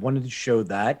 but I wanted to show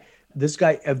that. This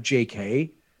guy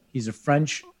FJK, he's a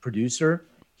French producer.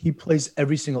 He plays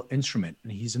every single instrument,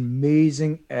 and he's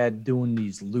amazing at doing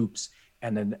these loops.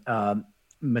 And then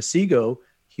Masigo,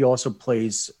 he also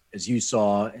plays, as you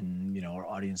saw, and our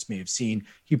audience may have seen,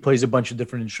 he plays a bunch of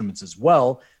different instruments as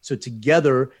well. So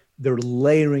together, they're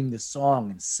layering the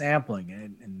song and sampling,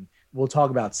 and we'll talk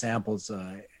about samples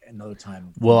another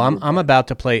time. Well, I'm about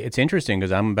to play. It's interesting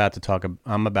because I'm about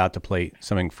to play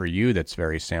something for you that's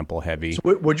very sample heavy. So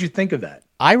what'd you think of that?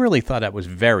 I really thought that was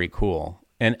very cool.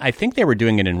 And I think they were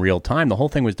doing it in real time. The whole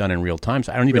thing was done in real time.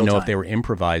 So I don't even know if they were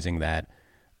improvising that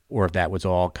or if that was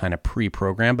all kind of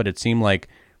pre-programmed. But it seemed like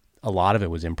a lot of it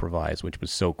was improvised, which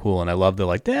was so cool. And I love the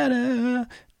like da-da,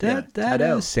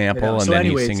 da-da sample and then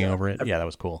he's singing over it. Yeah, that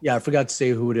was cool. Yeah, I forgot to say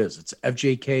who it is. It's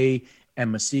FJK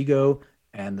and Masigo,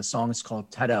 and the song is called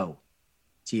Tado,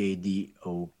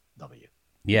 T-A-D-O-W.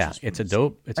 Yeah, it's a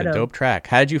dope track.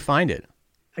 How did you find it?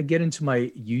 I get into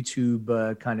my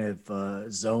YouTube kind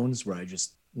of zones where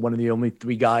one of the only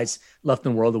 3 guys left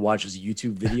in the world that watches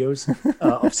YouTube videos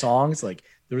of songs. Like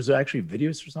there's actually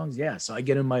videos for songs. Yeah. So I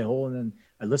get in my hole and then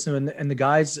I listen and the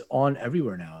guy's on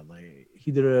everywhere now. Like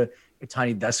he did a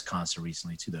Tiny Desk concert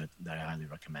recently too that I highly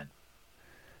recommend.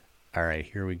 All right,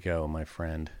 here we go, my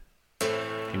friend.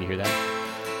 Can you hear that?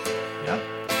 Yeah.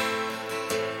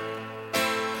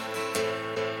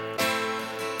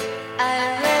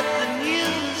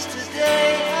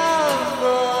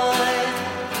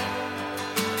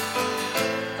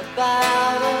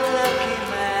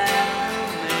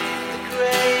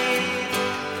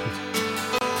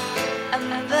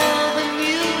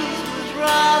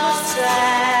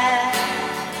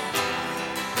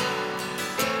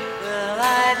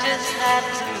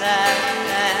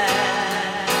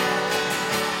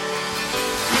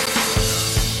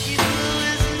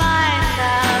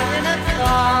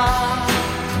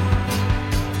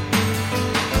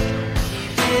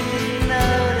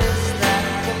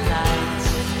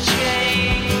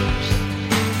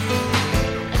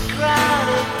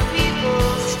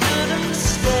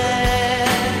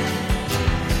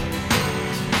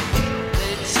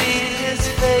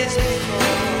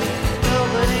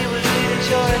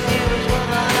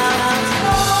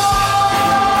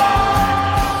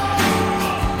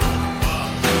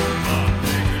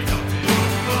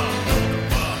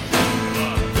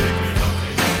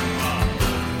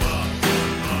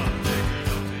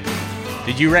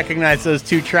 Did you recognize those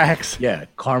 2 tracks? Yeah,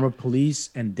 Karma Police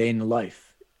and Day in the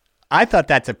Life. I thought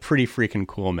that's a pretty freaking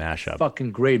cool mashup.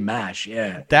 Fucking great mash,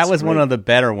 yeah. That was one of the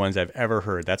better ones I've ever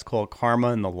heard. That's called Karma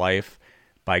and the Life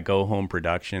by Go Home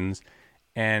Productions.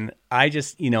 And I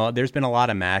just, there's been a lot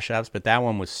of mashups, but that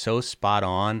one was so spot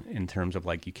on in terms of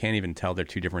like, you can't even tell they're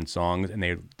 2 different songs and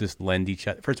they just lend each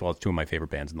other. First of all, it's 2 of my favorite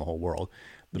bands in the whole world,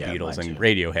 the Beatles and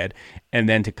Radiohead. And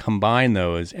then to combine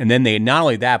those, and then they, not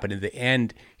only that, but at the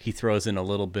end, he throws in a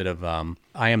little bit of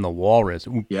I Am the Walrus.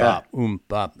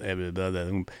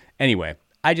 Anyway,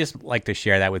 I just like to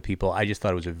share that with people. I just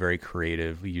thought it was a very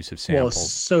creative use of samples. Well,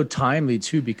 so timely,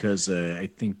 too, because I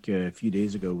think a few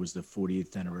days ago was the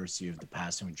 40th anniversary of the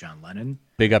passing of John Lennon.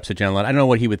 Big ups to John Lennon. I don't know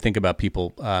what he would think about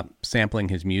people sampling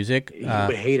his music. He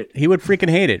would hate it. He would freaking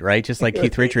hate it, right? Just like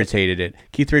Keith Richards hated it.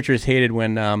 Keith Richards hated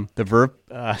when the Verve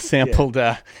sampled,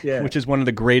 which is one of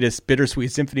the greatest,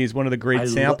 Bittersweet Symphony is one of the great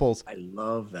samples. I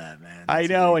love that, man. I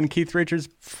know, and Keith Richards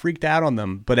freaked out on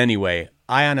them. But anyway,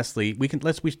 I honestly, we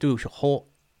should do a whole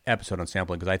episode on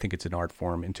sampling because I think it's an art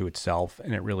form into itself,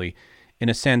 and it really, in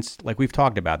a sense, like we've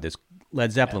talked about this,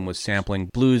 Led Zeppelin was sampling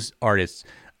blues artists.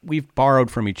 We've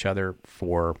borrowed from each other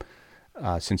for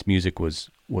since music was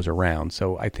around,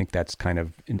 so I think that's kind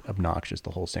of obnoxious,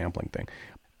 the whole sampling thing.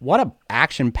 What a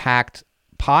action-packed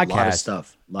podcast. A lot of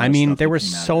stuff. There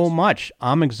was so much.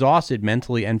 I'm exhausted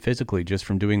mentally and physically just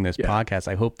from doing this podcast.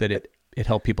 I hope that it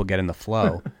helped people get in the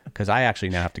flow because I actually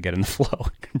now have to get in the flow.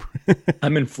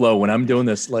 I'm in flow when I'm doing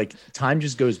this. Like time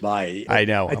just goes by. I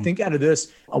know. I think out of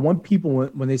this, I want people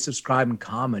when they subscribe and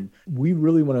comment, we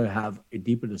really want to have a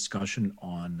deeper discussion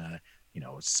on,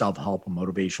 self-help or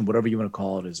motivation, whatever you want to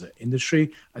call it as an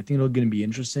industry. I think it's going to be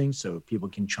interesting. So people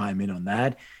can chime in on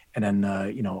that. and then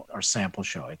our sample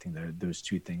show. I think those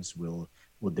two things we'll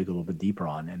dig a little bit deeper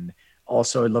on. And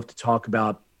also, I'd love to talk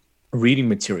about reading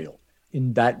material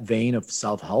in that vein of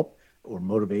self-help or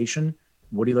motivation.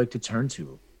 What do you like to turn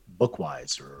to,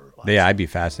 book-wise? Yeah, I'd be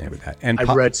fascinated with that. And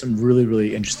I've read some really,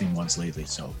 really interesting ones lately.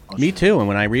 So me too. And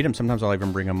when I read them, sometimes I'll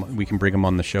even bring them. We can bring them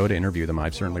on the show to interview them.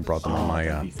 I've certainly brought them on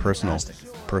my personal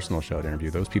show to interview.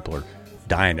 Those people are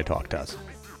dying to talk to us.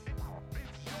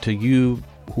 To you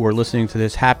who are listening to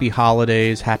this, happy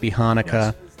holidays, happy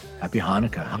Hanukkah. Yes. Happy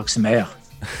Hanukkah, Chag Sameach.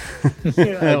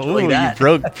 Ooh, you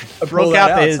broke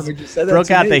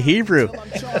out the Hebrew.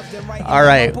 All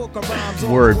right,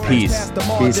 word, peace.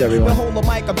 Peace, everyone. The whole of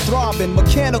mic, I'm throbbing,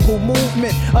 mechanical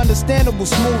movement, understandable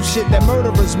smooth shit that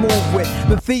murderers move with.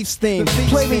 The thief's theme,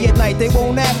 play me at night, they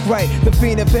won't act right. The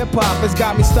fiend of hip hop has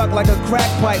got me stuck like a crack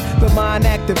pipe. The mind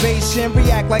activation,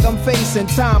 react like I'm facing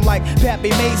time like Pappy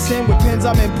Mason. With pins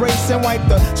I'm embracing, wipe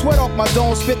the sweat off my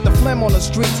dome, spit the phlegm on the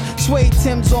streets. Suede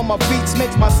Timbs on my beats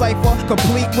makes my cipher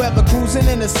complete. Weather cruising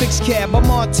in a 6 cab,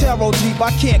 I'm on Taro Jeep,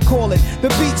 I can't call it. The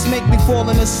beats make me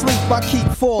falling asleep, I keep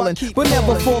falling, but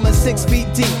never falling 6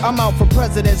 feet deep. I'm out for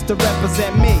presidents to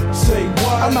represent me. Say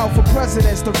what? I'm out for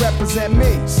presidents to represent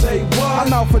me. Say what?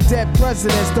 I'm out for dead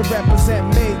presidents to represent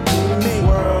me. Whose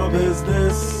world is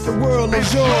this? The world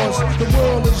is yours. The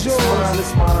world is yours.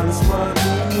 It's mine, it's mine.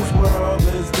 Whose world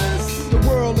is this? The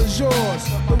world is yours.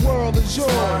 The world is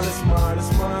yours. It's mine,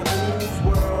 it's mine. Whose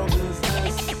world is this?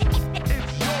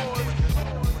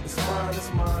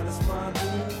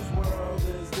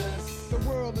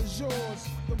 Yours,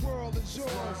 the world is yours.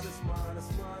 It's mine, it's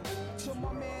mine. To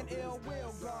my man Ill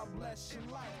Will, God bless your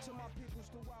life. To my peoples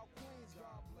throughout Queens,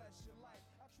 God bless your life.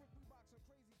 I trick you box of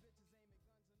crazy bitches aiming guns at all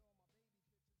my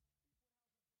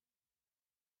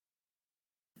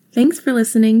baby. Thanks for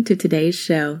listening to today's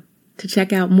show. To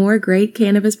check out more great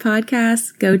cannabis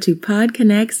podcasts, go to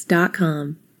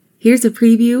podconnects.com. Here's a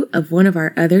preview of one of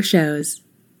our other shows.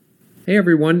 Hey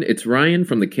everyone, it's Ryan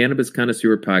from the Cannabis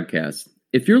Connoisseur Podcast.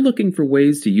 If you're looking for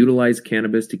ways to utilize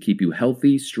cannabis to keep you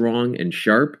healthy, strong, and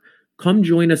sharp, come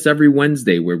join us every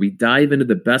Wednesday where we dive into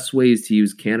the best ways to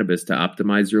use cannabis to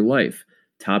optimize your life.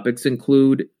 Topics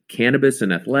include cannabis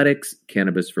and athletics,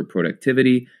 cannabis for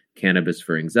productivity, cannabis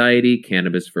for anxiety,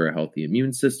 cannabis for a healthy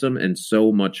immune system, and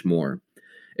so much more.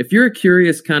 If you're a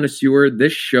curious connoisseur,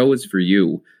 this show is for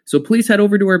you. So please head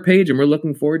over to our page and we're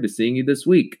looking forward to seeing you this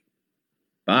week.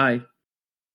 Bye.